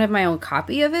 and I don't have my own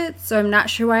copy of it, so I'm not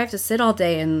sure why I have to sit all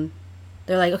day. And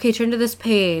they're like, okay, turn to this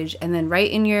page, and then write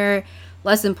in your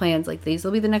lesson plans, like, these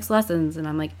will be the next lessons. And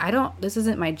I'm like, this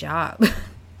isn't my job.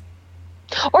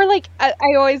 Or like, I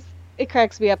always, it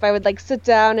cracks me up. I would like sit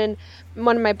down, and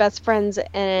one of my best friends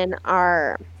in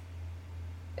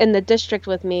the district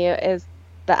with me is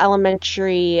the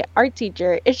elementary art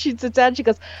teacher, and she sits down, she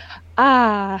goes,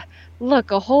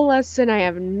 look, a whole lesson I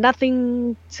have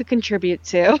nothing to contribute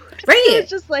to. Right. It's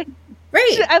just like,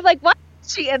 right. I'm like, why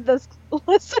is she in this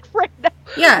lesson right now?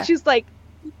 Yeah. She's like,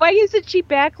 why isn't she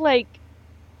back, like,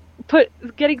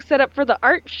 getting set up for the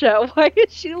art show? Why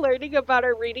is she learning about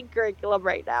her reading curriculum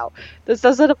right now? This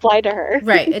doesn't apply to her.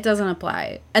 Right, it doesn't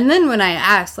apply. And then when I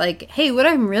asked, like, hey, what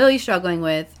I'm really struggling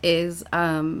with is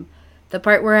the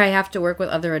part where I have to work with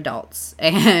other adults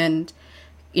and,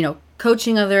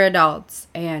 coaching other adults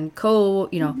and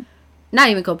not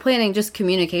even co-planning, just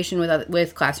communication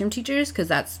with classroom teachers, because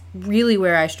that's really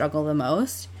where I struggle the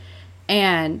most.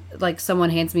 And, like, someone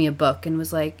hands me a book and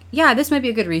was like, yeah, this might be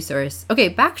a good resource. Okay,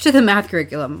 back to the math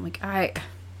curriculum. Like,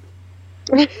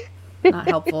 not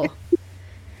helpful.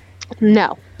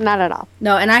 No, not at all.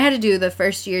 No, and I had to do the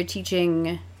first year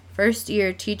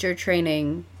teacher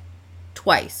training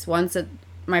twice. Once at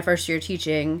my first year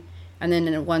teaching, and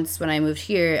then once when I moved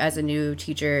here as a new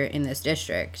teacher in this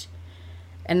district.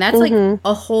 And that's like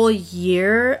a whole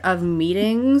year of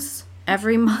meetings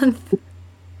every month.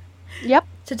 Yep.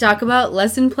 To talk about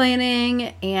lesson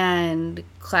planning and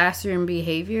classroom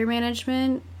behavior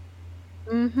management.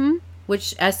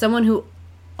 Which, as someone who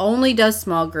only does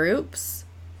small groups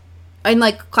and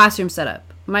like classroom setup.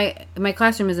 My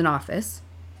classroom is an office.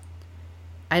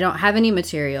 I don't have any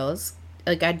materials.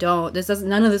 Like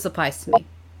none of this applies to me.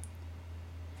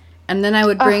 And then I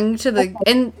would bring to the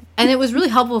and it was really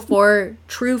helpful for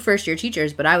true first year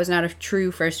teachers, but I was not a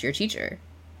true first year teacher.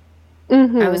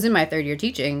 I was in my third year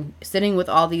teaching, sitting with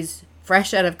all these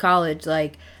fresh out of college,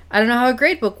 like, I don't know how a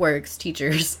grade book works,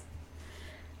 teachers.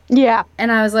 Yeah.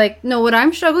 And I was like, no, what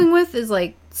I'm struggling with is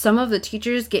like some of the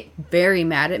teachers get very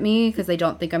mad at me because they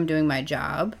don't think I'm doing my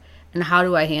job. And how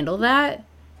do I handle that?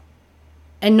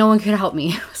 And no one could help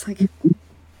me. I was like,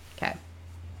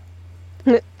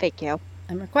 okay. Thank you.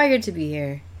 I'm required to be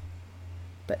here.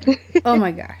 But, oh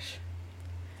my gosh.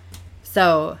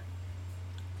 So,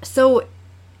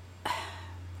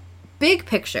 big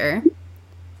picture,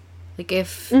 like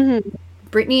if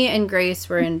Brittany and Grace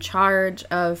were in charge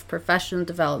of professional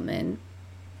development.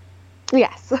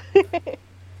 Yes.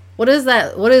 What is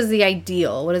the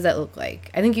ideal? What does that look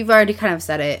like? I think you've already kind of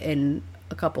said it in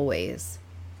a couple ways.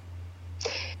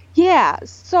 Yeah.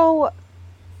 So,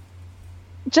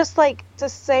 just like to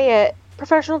say it,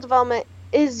 professional development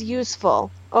is useful,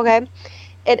 okay?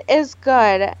 It is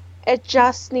good. It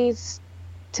just needs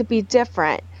to be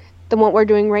different than what we're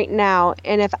doing right now.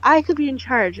 And if I could be in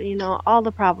charge, all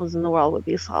the problems in the world would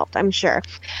be solved, I'm sure.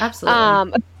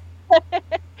 Absolutely.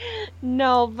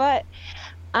 No, but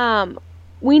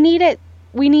we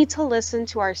need to listen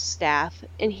to our staff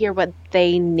and hear what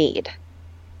they need.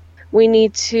 We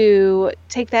need to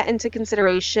take that into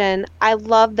consideration. I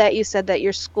love that you said that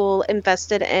your school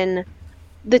invested in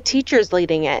the teachers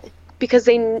leading it, because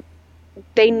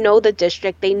they know the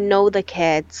district, they know the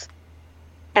kids.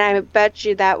 And I bet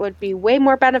you that would be way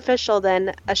more beneficial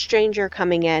than a stranger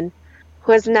coming in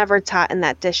who has never taught in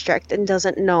that district and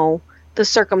doesn't know the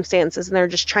circumstances, and they're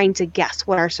just trying to guess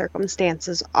what our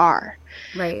circumstances are.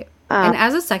 Right. And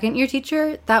as a second year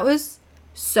teacher, that was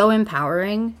so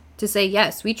empowering to say,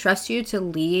 yes, we trust you to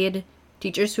lead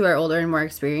teachers who are older and more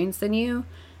experienced than you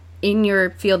in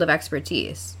your field of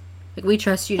expertise. Like, we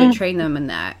trust you to train them in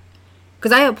that.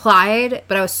 Because I applied,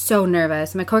 but I was so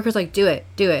nervous. My coworkers were like, do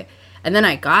it. And then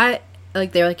I got,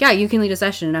 like, they were like, yeah, you can lead a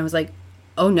session. And I was like,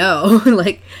 oh no.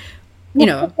 Like,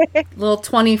 little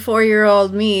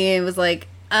 24-year-old me was like,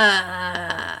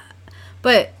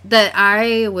 But that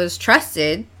I was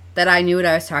trusted, that I knew what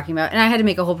I was talking about. And I had to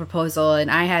make a whole proposal. And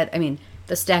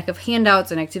the stack of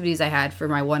handouts and activities I had for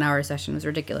my 1 hour session was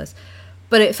ridiculous.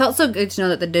 But it felt so good to know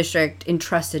that the district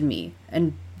entrusted me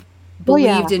and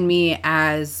believed in me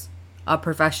as a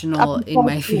professional in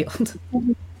my field.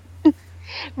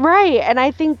 Right. And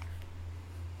I think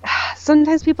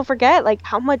sometimes people forget, like,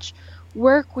 how much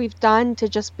work we've done to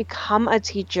just become a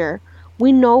teacher.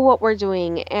 We know what we're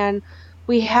doing, and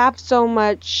we have so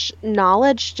much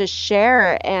knowledge to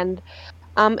share, and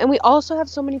we also have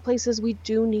so many places we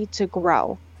do need to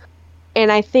grow.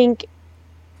 And I think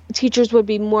teachers would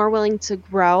be more willing to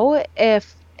grow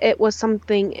if it was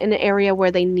something in an area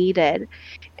where they needed.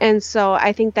 And so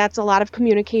I think that's a lot of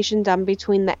communication done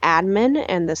between the admin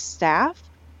and the staff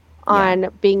on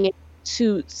being able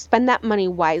to spend that money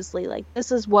wisely. Like,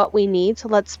 this is what we need, so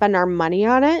let's spend our money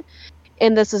on it.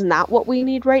 And this is not what we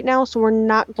need right now, so we're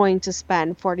not going to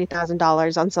spend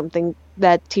 $40,000 on something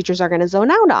that teachers are going to zone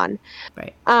out on.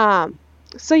 Right.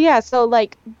 So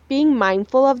like, being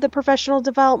mindful of the professional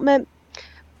development,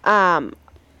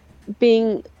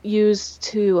 being used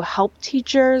to help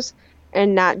teachers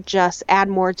and not just add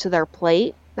more to their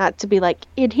plate. Not to be like,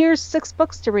 and here's 6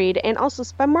 books to read, and also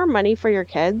spend more money for your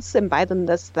kids and buy them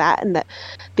this, that, and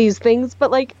these things.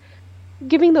 But like,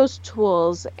 giving those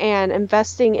tools and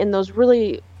investing in those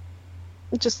really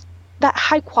just that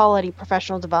high quality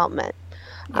professional development,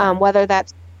 whether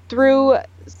that's through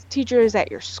teachers at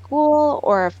your school,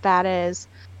 or if that is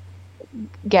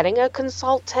getting a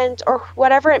consultant or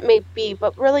whatever it may be,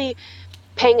 but really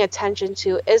paying attention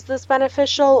to, is this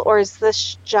beneficial, or is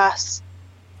this just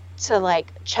to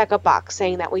like check a box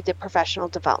saying that we did professional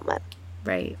development?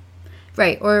 Right.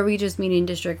 Or are we just meeting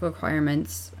district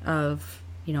requirements of,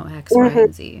 X, Y,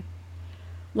 and Z?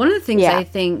 One of the things I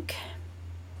think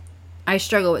I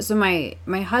struggle with, so my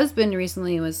husband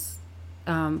recently was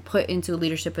put into a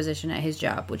leadership position at his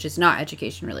job, which is not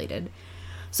education related.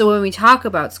 So when we talk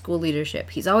about school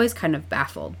leadership, he's always kind of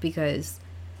baffled, because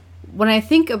when I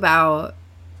think about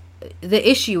the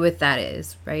issue with that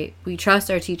is, right, we trust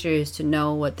our teachers to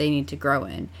know what they need to grow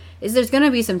in. Is there's going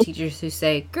to be some teachers who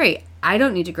say, great, I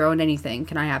don't need to grow in anything.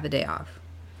 Can I have a day off?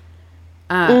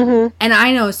 And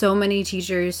I know so many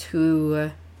teachers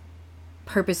who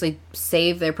purposely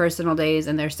save their personal days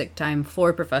and their sick time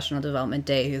for professional development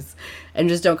days and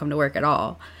just don't come to work at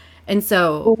all. And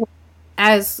so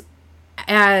as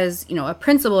a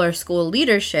principal or school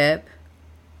leadership,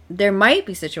 there might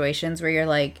be situations where you're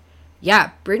like,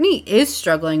 yeah, Brittany is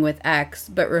struggling with X,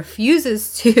 but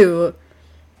refuses to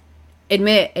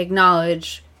admit,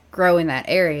 acknowledge, grow in that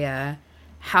area.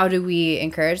 How do we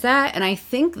encourage that? And I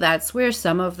think that's where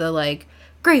some of the like,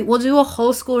 great, we'll do a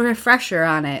whole school refresher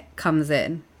on it comes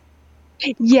in.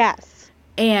 Yes.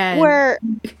 And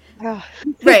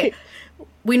right.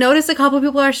 We notice a couple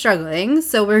people are struggling,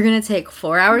 so we're going to take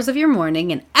 4 hours of your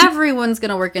morning and everyone's going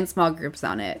to work in small groups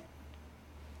on it.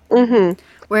 Mm-hmm.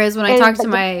 Whereas when I talk to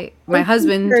my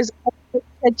husband, there's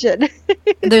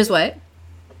what?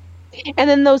 And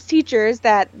then those teachers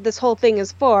that this whole thing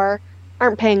is for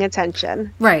aren't paying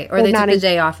attention. Right, or they took the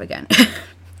day off again.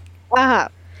 Uh-huh.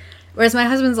 Whereas my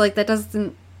husband's like, that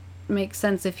doesn't make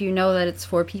sense. If you know that it's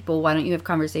 4 people, why don't you have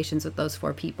conversations with those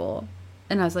 4 people?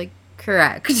 And I was like,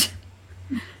 correct.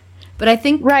 But I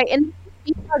think... Right, and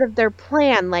be part of their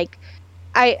plan. Like,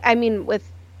 I mean, with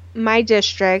my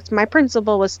district, my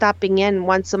principal was stopping in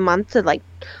once a month to, like,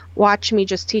 watch me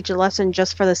just teach a lesson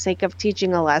just for the sake of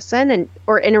teaching a lesson, and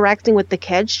or interacting with the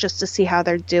kids just to see how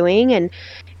they're doing.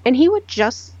 And he would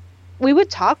we would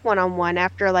talk one-on-one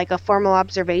after, like, a formal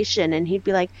observation, and he'd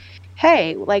be like,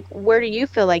 hey, like, where do you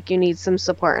feel like you need some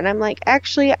support? And I'm like,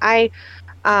 actually,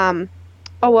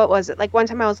 what was it? Like, one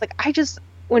time I was like,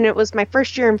 when it was my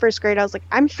first year in first grade, I was like,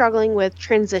 I'm struggling with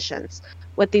transitions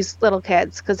with these little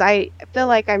kids because I feel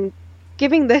like I'm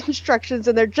giving the instructions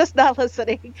and they're just not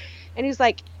listening. And he's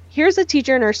like, here's a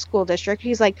teacher in our school district.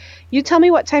 He's like, you tell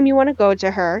me what time you want to go to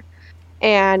her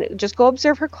and just go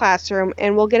observe her classroom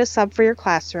and we'll get a sub for your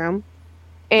classroom.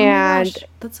 And oh my gosh,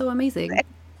 that's so amazing.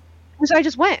 So I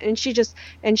just went, and she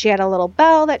had a little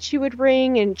bell that she would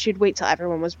ring, and she'd wait till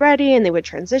everyone was ready, and they would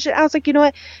transition. I was like, you know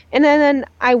what? And then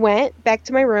I went back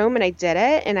to my room, and I did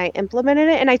it, and I implemented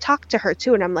it, and I talked to her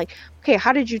too, and I'm like, okay,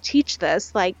 how did you teach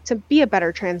this, like, to be a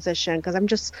better transition? Because I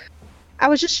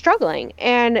was just struggling,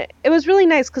 and it was really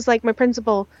nice because, like, my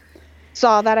principal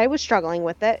saw that I was struggling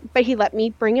with it, but he let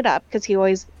me bring it up because he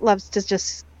always loves to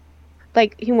just,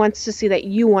 like, he wants to see that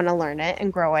you want to learn it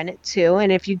and grow in it too.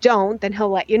 And if you don't, then he'll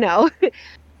let you know.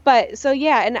 But so,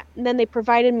 yeah. And then they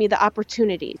provided me the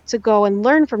opportunity to go and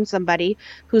learn from somebody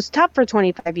who's taught for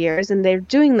 25 years and they're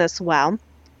doing this well.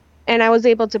 And I was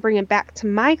able to bring it back to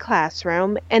my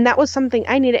classroom. And that was something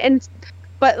I needed.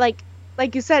 But like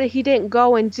you said, he didn't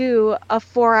go and do a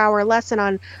 4-hour lesson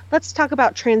on, let's talk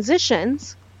about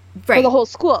transitions for the whole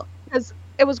school. Because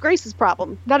it was Grace's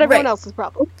problem, not everyone else's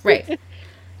problem. Right.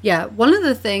 Yeah, one of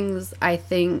the things I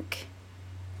think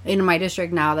in my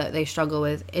district now that they struggle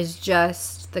with is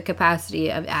just the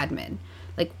capacity of admin.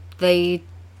 Like, they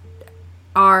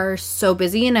are so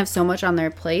busy and have so much on their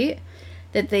plate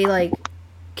that they, like,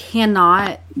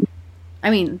 cannot... I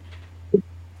mean,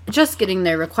 just getting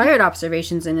their required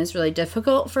observations in is really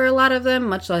difficult for a lot of them,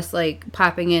 much less, like,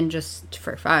 popping in just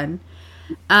for fun.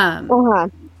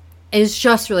 Is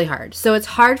just really hard. So it's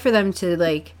hard for them to,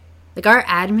 like our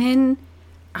admin...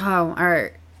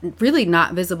 are really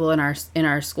not visible in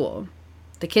our school.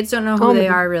 The kids don't know who they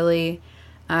are really,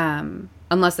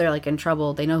 unless they're like in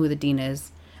trouble. They know who the dean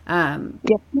is,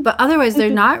 but otherwise they're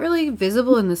not really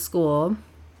visible in the school.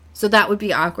 So that would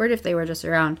be awkward if they were just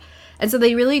around. And so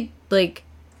they really like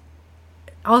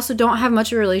also don't have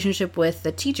much of a relationship with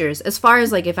the teachers. As far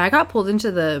as like if I got pulled into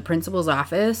the principal's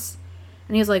office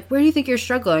and he was like, "Where do you think you're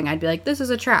struggling?" I'd be like, "This is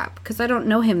a trap," because I don't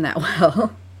know him that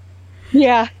well.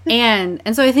 Yeah. And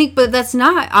so I think, but that's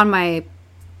not on my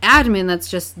admin. That's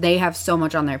just, they have so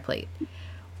much on their plate.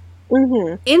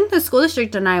 Mm-hmm. In the school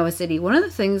district in Iowa City, one of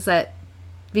the things that,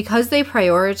 because they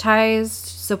prioritized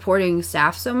supporting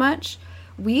staff so much,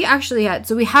 we actually had,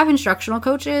 so we have instructional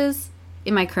coaches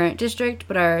in my current district,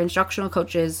 but our instructional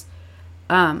coaches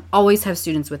always have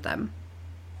students with them.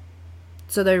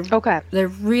 So they're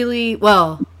really,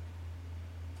 well,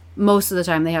 most of the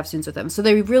time they have students with them. So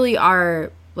they really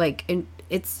are, like,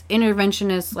 it's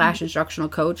interventionist / instructional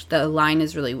coach. The line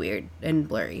is really weird and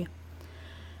blurry.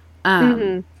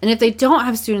 And if they don't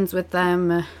have students with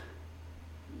them,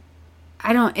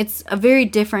 it's a very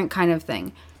different kind of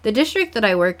thing. The district that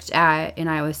I worked at in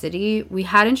Iowa City, we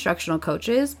had instructional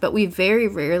coaches, but they very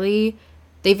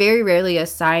rarely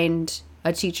assigned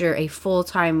a teacher a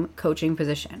full-time coaching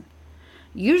position.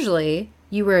 Usually,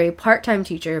 you were a part-time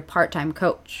teacher, part-time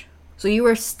coach. So you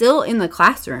were still in the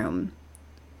classroom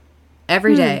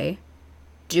every day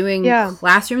doing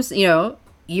classrooms.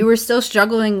 You were still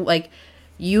struggling. Like,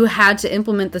 you had to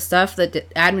implement the stuff that the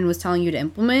admin was telling you to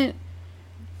implement.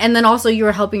 And then also you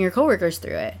were helping your coworkers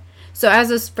through it. So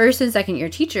as a first and second year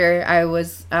teacher, I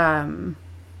was,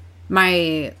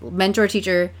 my mentor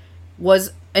teacher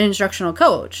was an instructional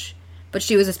coach, but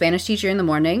she was a Spanish teacher in the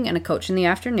morning and a coach in the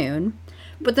afternoon.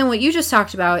 But then what you just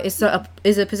talked about is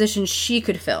a position she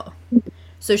could fill.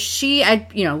 So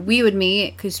we would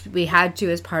meet because we had to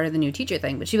as part of the new teacher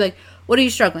thing. But she'd be like, "What are you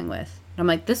struggling with?" And I'm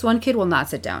like, "This one kid will not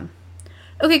sit down."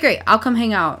 "Okay, great. I'll come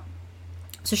hang out."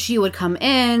 So she would come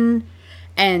in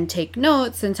and take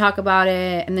notes and talk about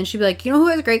it. And then she'd be like, "You know who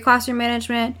has great classroom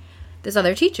management? This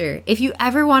other teacher. If you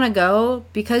ever want to go,"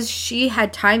 because she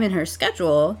had time in her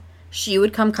schedule, she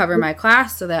would come cover my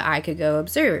class so that I could go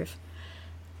observe.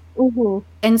 Mm-hmm.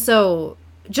 And so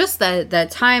just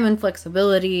that time and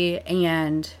flexibility,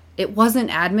 and it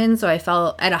wasn't admin. So I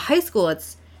felt at a high school,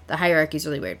 the hierarchy is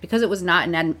really weird because it was not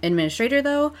an administrator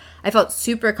though. I felt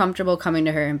super comfortable coming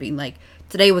to her and being like,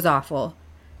 "Today was awful."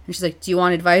 And she's like, "Do you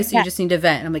want advice? Or you just need to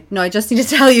vent?" And I'm like, "No, I just need to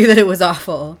tell you that it was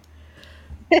awful."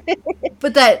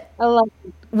 But that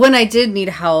when I did need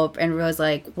help and was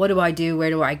like, "What do I do? Where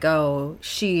do I go?"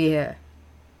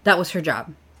 That was her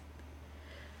job.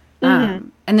 Mm-hmm.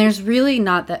 And there's really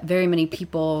not that very many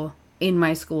people in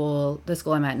my school, the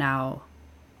school I'm at now,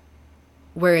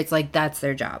 where it's like that's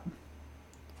their job.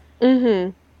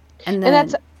 Mm-hmm. And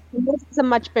this is a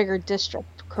much bigger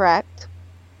district, correct?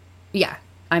 Yeah,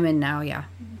 I'm in now. Yeah.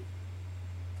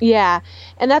 Yeah,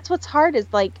 and that's what's hard is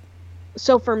like,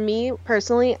 so for me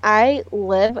personally, I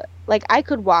live like I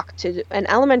could walk to an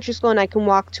elementary school and I can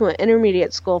walk to an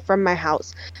intermediate school from my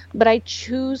house, but I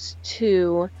choose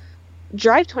to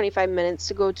drive 25 minutes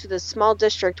to go to the small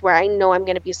district where I know I'm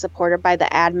going to be supported by the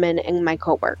admin and my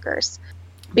coworkers,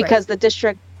 because the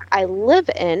district I live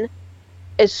in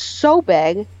is so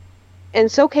big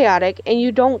and so chaotic, and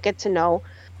you don't get to know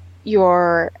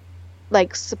your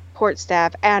like support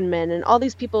staff, admin, and all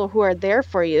these people who are there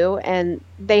for you, and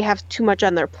they have too much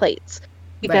on their plates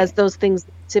because those things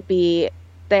they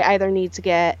either need to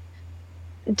get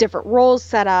different roles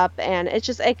set up, and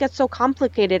it gets so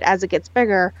complicated as it gets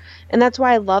bigger. And that's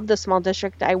why I love the small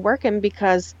district I work in,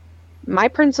 because my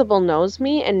principal knows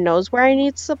me and knows where I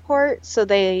need support, so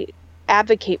they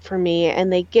advocate for me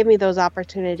and they give me those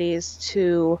opportunities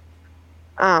to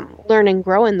learn and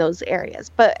grow in those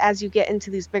areas. But as you get into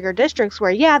these bigger districts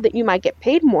where that you might get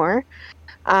paid more,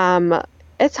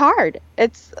 it's hard.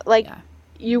 It's like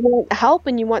you want help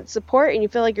and you want support and you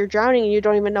feel like you're drowning and you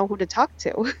don't even know who to talk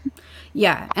to.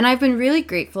 Yeah, and I've been really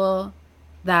grateful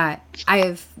that I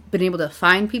have been able to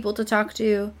find people to talk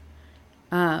to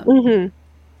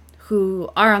who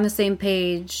are on the same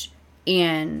page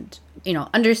and,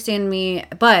 understand me.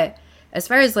 But as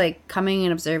far as like coming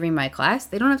and observing my class,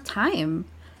 they don't have time.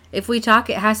 If we talk,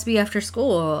 it has to be after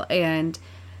school. And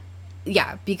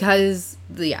because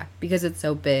it's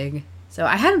so big. So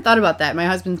I hadn't thought about that. My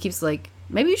husband keeps like,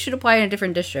 maybe you should apply in a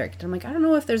different district. And I'm like, I don't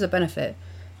know if there's a benefit.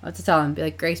 I'll have to tell him, be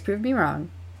like, Grace, prove me wrong.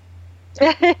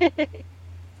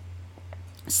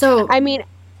 So, I mean,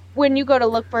 when you go to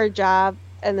look for a job,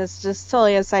 and this is just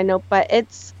totally a side note, but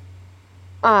it's,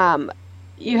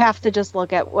 you have to just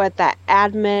look at what that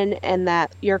admin and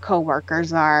that your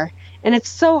coworkers are. And it's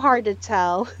so hard to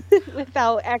tell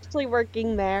without actually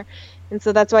working there. And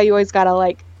so that's why you always got to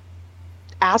like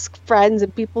ask friends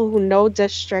and people who know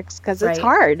districts, because it's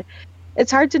hard.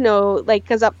 It's hard to know, like,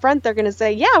 because up front they're going to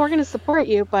say, yeah, we're going to support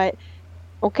you. But,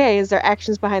 okay, is there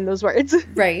actions behind those words?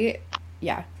 Right.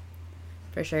 Yeah,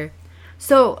 for sure.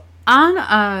 So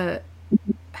on,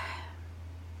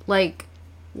 like,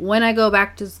 when I go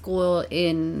back to school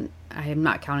in, I am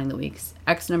not counting the weeks,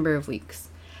 X number of weeks,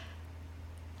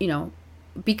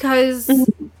 because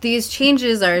these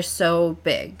changes are so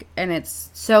big and it's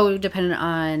so dependent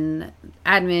on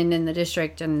admin and the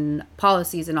district and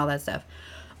policies and all that stuff.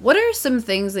 What are some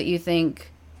things that you think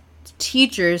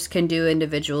teachers can do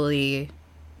individually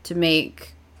to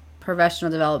make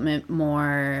professional development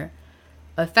more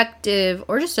effective,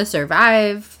 or just to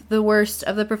survive the worst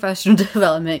of the professional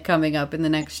development coming up in the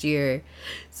next year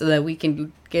so that we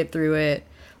can get through it?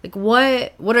 Like,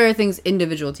 what are things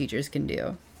individual teachers can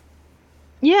do?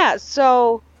 Yeah,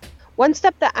 so one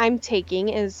step that I'm taking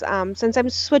is, since I'm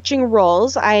switching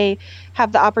roles, I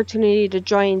have the opportunity to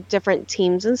join different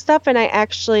teams and stuff, and I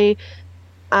actually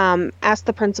asked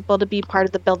the principal to be part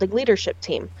of the building leadership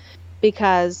team,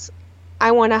 because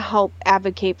I want to help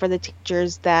advocate for the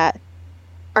teachers that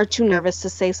are too nervous to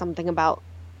say something about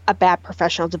a bad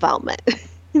professional development.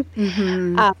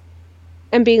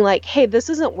 And being like, hey, this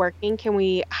isn't working. Can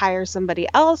we hire somebody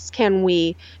else? Can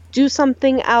we do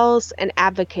something else? And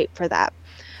advocate for that.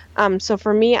 So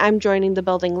for me, I'm joining the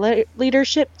building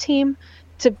leadership team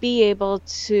to be able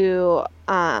to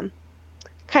kind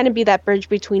of be that bridge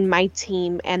between my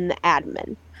team and the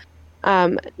admin.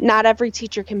 Not every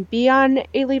teacher can be on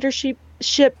a leadership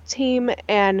team,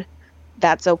 and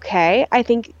that's okay. I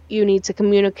think you need to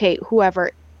communicate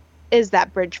whoever is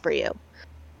that bridge for you.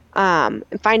 And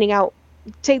finding out,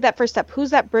 take that first step. Who's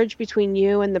that bridge between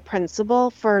you and the principal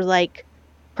for like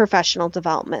professional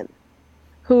development?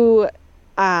 Who,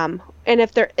 and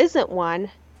if there isn't one,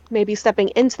 maybe stepping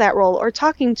into that role or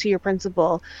talking to your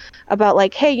principal about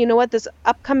like, hey, you know what, this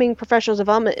upcoming professional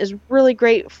development is really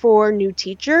great for new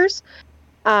teachers.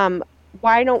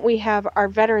 Why don't we have our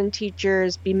veteran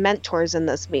teachers be mentors in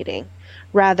this meeting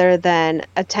rather than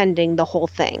attending the whole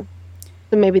thing?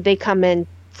 So maybe they come in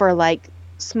for like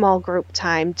small group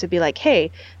time to be like,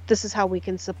 hey, this is how we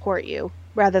can support you,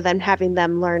 rather than having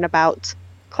them learn about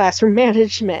classroom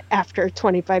management after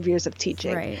 25 years of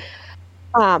teaching. Right.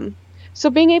 So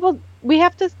we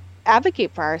have to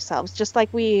advocate for ourselves, just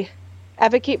like we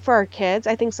advocate for our kids.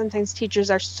 I think sometimes teachers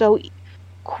are so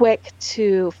quick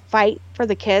to fight for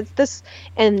the kids. This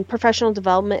and professional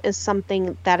development is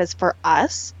something that is for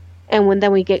us. And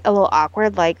then we get a little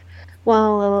awkward, like,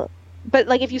 well, but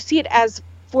like if you see it as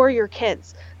for your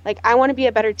kids, like I want to be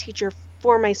a better teacher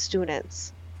for my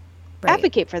students, Right.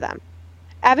 advocate for them.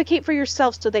 Advocate for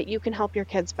yourself so that you can help your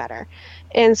kids better.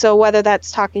 And so whether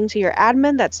that's talking to your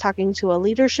admin, that's talking to a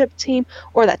leadership team,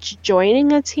 or that's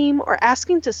joining a team, or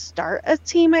asking to start a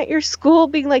team at your school,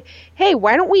 being like, hey,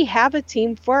 why don't we have a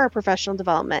team for our professional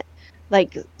development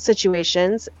like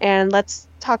situations, and let's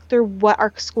talk through what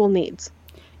our school needs.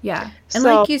 Yeah. And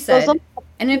So like you said,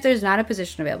 and if there's not a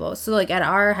position available, so like at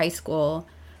our high school,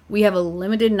 we have a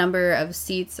limited number of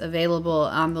seats available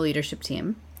on the leadership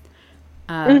team.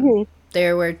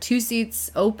 There were 2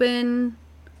 seats open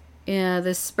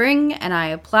this spring, and I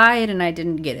applied, and I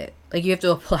didn't get it. Like, you have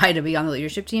to apply to be on the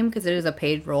leadership team because it is a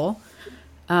paid role.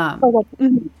 And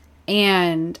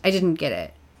I didn't get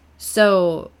it.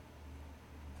 So,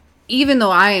 even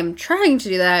though I am trying to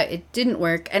do that, it didn't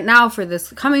work. And now for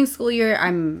this coming school year,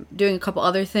 I'm doing a couple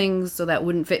other things, so that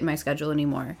wouldn't fit in my schedule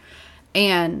anymore.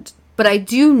 But I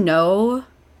do know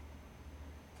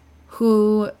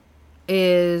who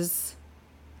is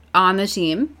on the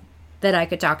team that I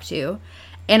could talk to,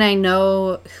 and I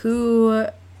know who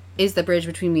is the bridge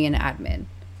between me and admin.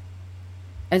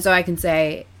 And so I can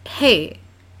say, hey,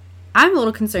 I'm a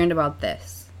little concerned about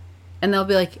this. And they'll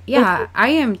be like, yeah, I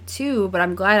am too, but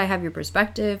I'm glad I have your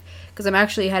perspective because I'm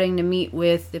actually heading to meet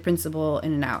with the principal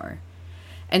in an hour.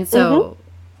 And so,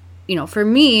 you know, for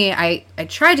me, I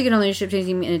tried to get on the leadership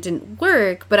team and it didn't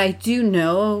work, but I do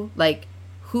know, like,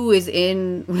 who is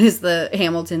in, what is the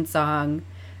Hamilton song,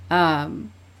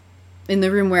 in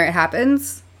the room where it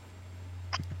happens.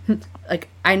 Like,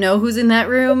 I know who's in that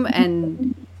room,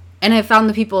 and I found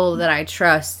the people that I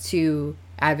trust to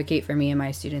advocate for me and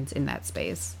my students in that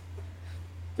space.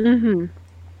 Yeah,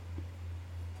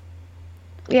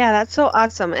 that's so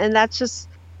awesome. And that's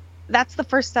the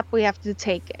first step we have to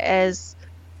take is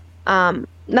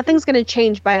nothing's going to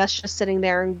change by us just sitting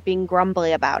there and being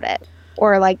grumbly about it.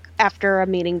 Or like after a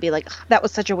meeting be like, that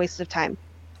was such a waste of time.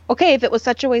 Okay, if it was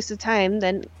such a waste of time,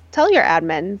 then tell your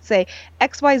admin, say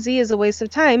XYZ is a waste of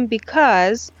time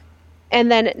because, and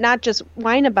then not just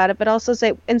whine about it, but also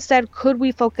say, instead, could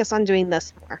we focus on doing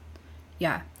this more?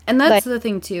 Yeah. And that's the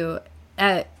thing too.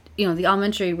 At, you know, the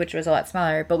elementary, which was a lot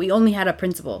smaller, but we only had a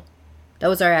principal. That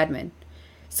was our admin.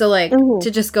 So like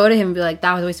to just go to him and be like,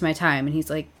 that was a waste of my time. And he's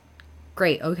like,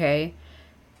 great. Okay.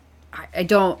 I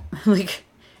don't like,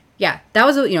 yeah, that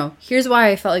was, you know, here's why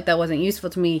I felt like that wasn't useful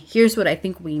to me. Here's what I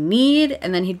think we need.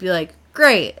 And then he'd be like,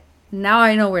 great. Now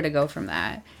I know where to go from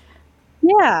that.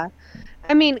 Yeah.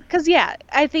 I mean, because, yeah,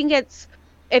 I think it's,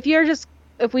 if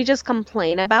we just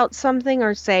complain about something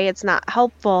or say it's not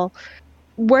helpful,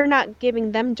 we're not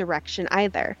giving them direction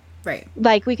either. Right.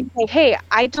 Like, we can say, hey,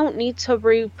 I don't need to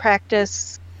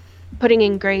re-practice putting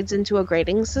in grades into a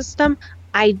grading system.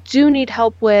 I do need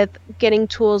help with getting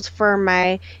tools for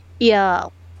my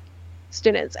ELL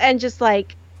students. And just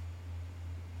like,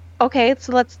 okay,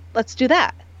 so let's do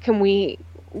that. Can we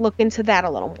look into that a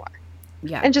little more?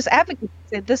 Yeah. And just advocate.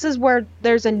 Say, this is where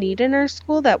there's a need in our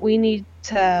school that we need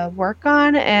to work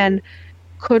on, and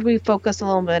could we focus a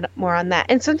little bit more on that?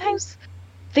 And sometimes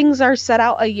things are set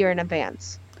out a year in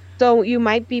advance. So you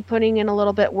might be putting in a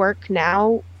little bit work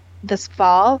now this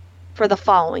fall for the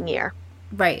following year.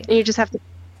 Right. And you just have to be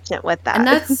patient with that.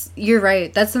 And you're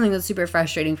right. That's something that's super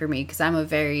frustrating for me because I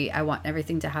want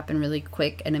everything to happen really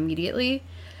quick and immediately.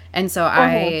 And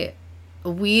so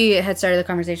we had started the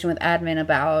conversation with admin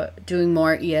about doing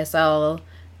more ESL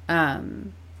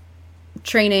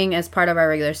training as part of our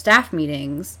regular staff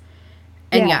meetings.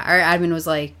 And yeah, our admin was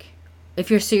like, if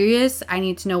you're serious, I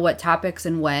need to know what topics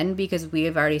and when, because we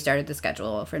have already started the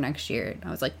schedule for next year. And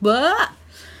I was like, what?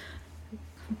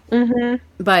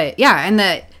 But yeah, and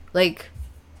that like,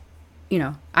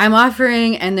 I'm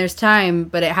offering and there's time,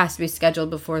 but it has to be scheduled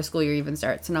before school year even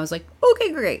starts. And I was like,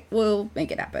 okay, great. We'll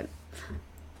make it happen.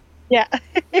 Yeah.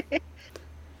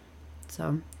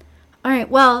 So, all right.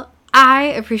 Well, I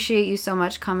appreciate you so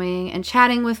much coming and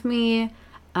chatting with me.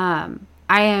 I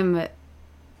am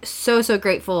so, so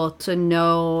grateful to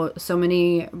know so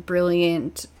many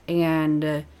brilliant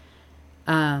and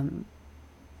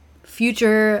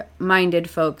future-minded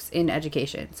folks in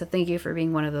education. So thank you for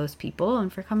being one of those people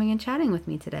and for coming and chatting with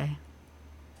me today.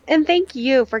 And thank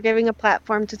you for giving a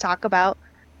platform to talk about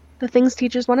the things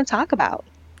teachers want to talk about.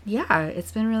 Yeah,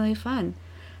 it's been really fun.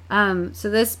 So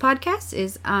this podcast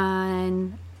is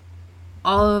on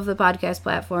all of the podcast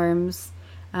platforms.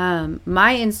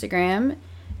 My Instagram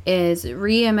is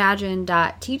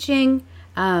reimagine.teaching.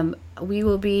 We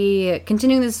will be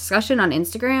continuing this discussion on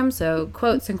Instagram, so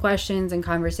quotes and questions and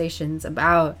conversations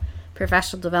about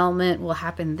professional development will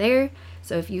happen there.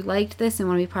 So if you liked this and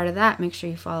want to be part of that, make sure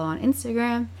you follow on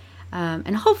Instagram.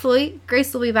 And hopefully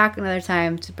Grace will be back another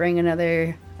time to bring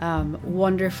another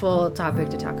wonderful topic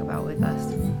to talk about with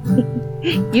us.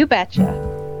 You betcha.